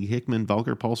Robbie, Lee Hickman,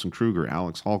 Volker Paulson Kruger,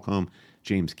 Alex Holcomb,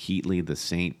 James Keatley, The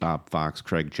Saint, Bob Fox,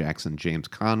 Craig Jackson, James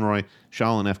Conroy,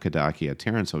 Shalin F. Kadakia,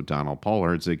 Terrence O'Donnell, Paul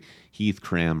Herzig, Heath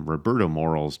Cram, Roberto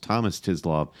Morals, Thomas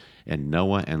Tislov, and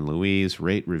Noah and Louise.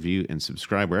 Rate, review, and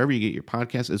subscribe wherever you get your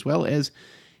podcasts, as well as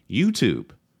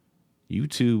YouTube.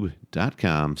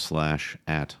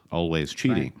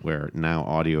 youtube.com/@alwayscheating, where now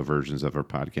audio versions of our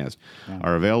podcast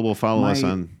are available. Follow us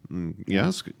on...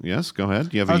 Yes, go ahead.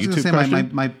 Do you have a YouTube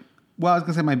question? Well, I was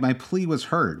going to say my plea was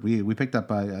heard. We picked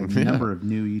up a number of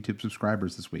new YouTube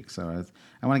subscribers this week, so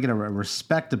I want to get a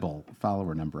respectable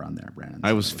follower number on there, Brandon.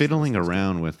 I was fiddling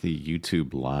around with the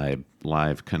YouTube live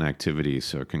connectivity,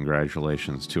 so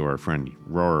congratulations to our friend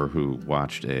Roar, who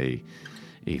watched a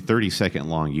 30-second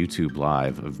long YouTube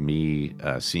live of me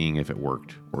seeing if it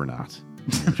worked or not.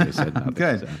 I said nothing.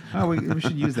 Good. So. We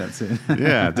should use that soon.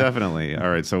 Yeah, definitely. All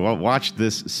right, so watch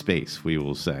this space, we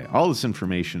will say. All this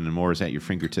information and more is at your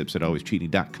fingertips at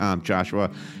alwayscheating.com. Joshua,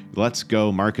 let's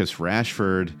go Marcus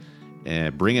Rashford.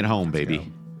 Bring it home, baby. Go.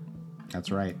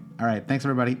 That's right. All right, thanks,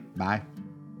 everybody. Bye.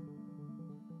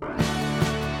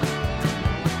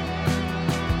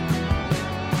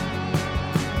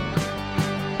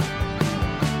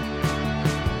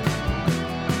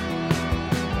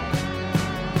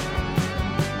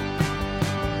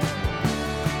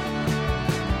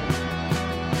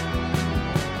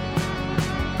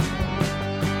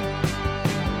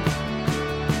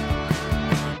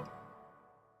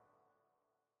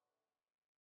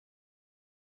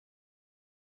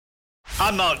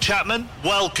 I'm Mark Chapman.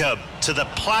 Welcome to the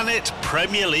Planet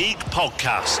Premier League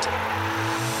podcast.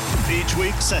 Each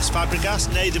week, Cesc Fabregas,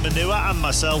 Nader Manua and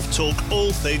myself talk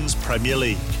all things Premier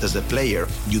League. As a player,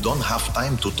 you don't have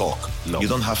time to talk. No. You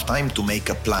don't have time to make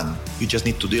a plan. You just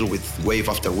need to deal with wave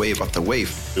after wave after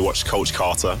wave. We watched Coach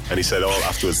Carter and he said,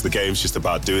 afterwards, the game's just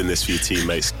about doing this for your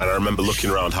teammates. And I remember looking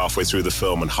around halfway through the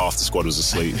film and half the squad was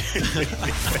asleep.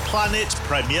 Planet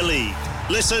Premier League.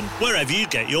 Listen wherever you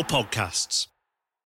get your podcasts.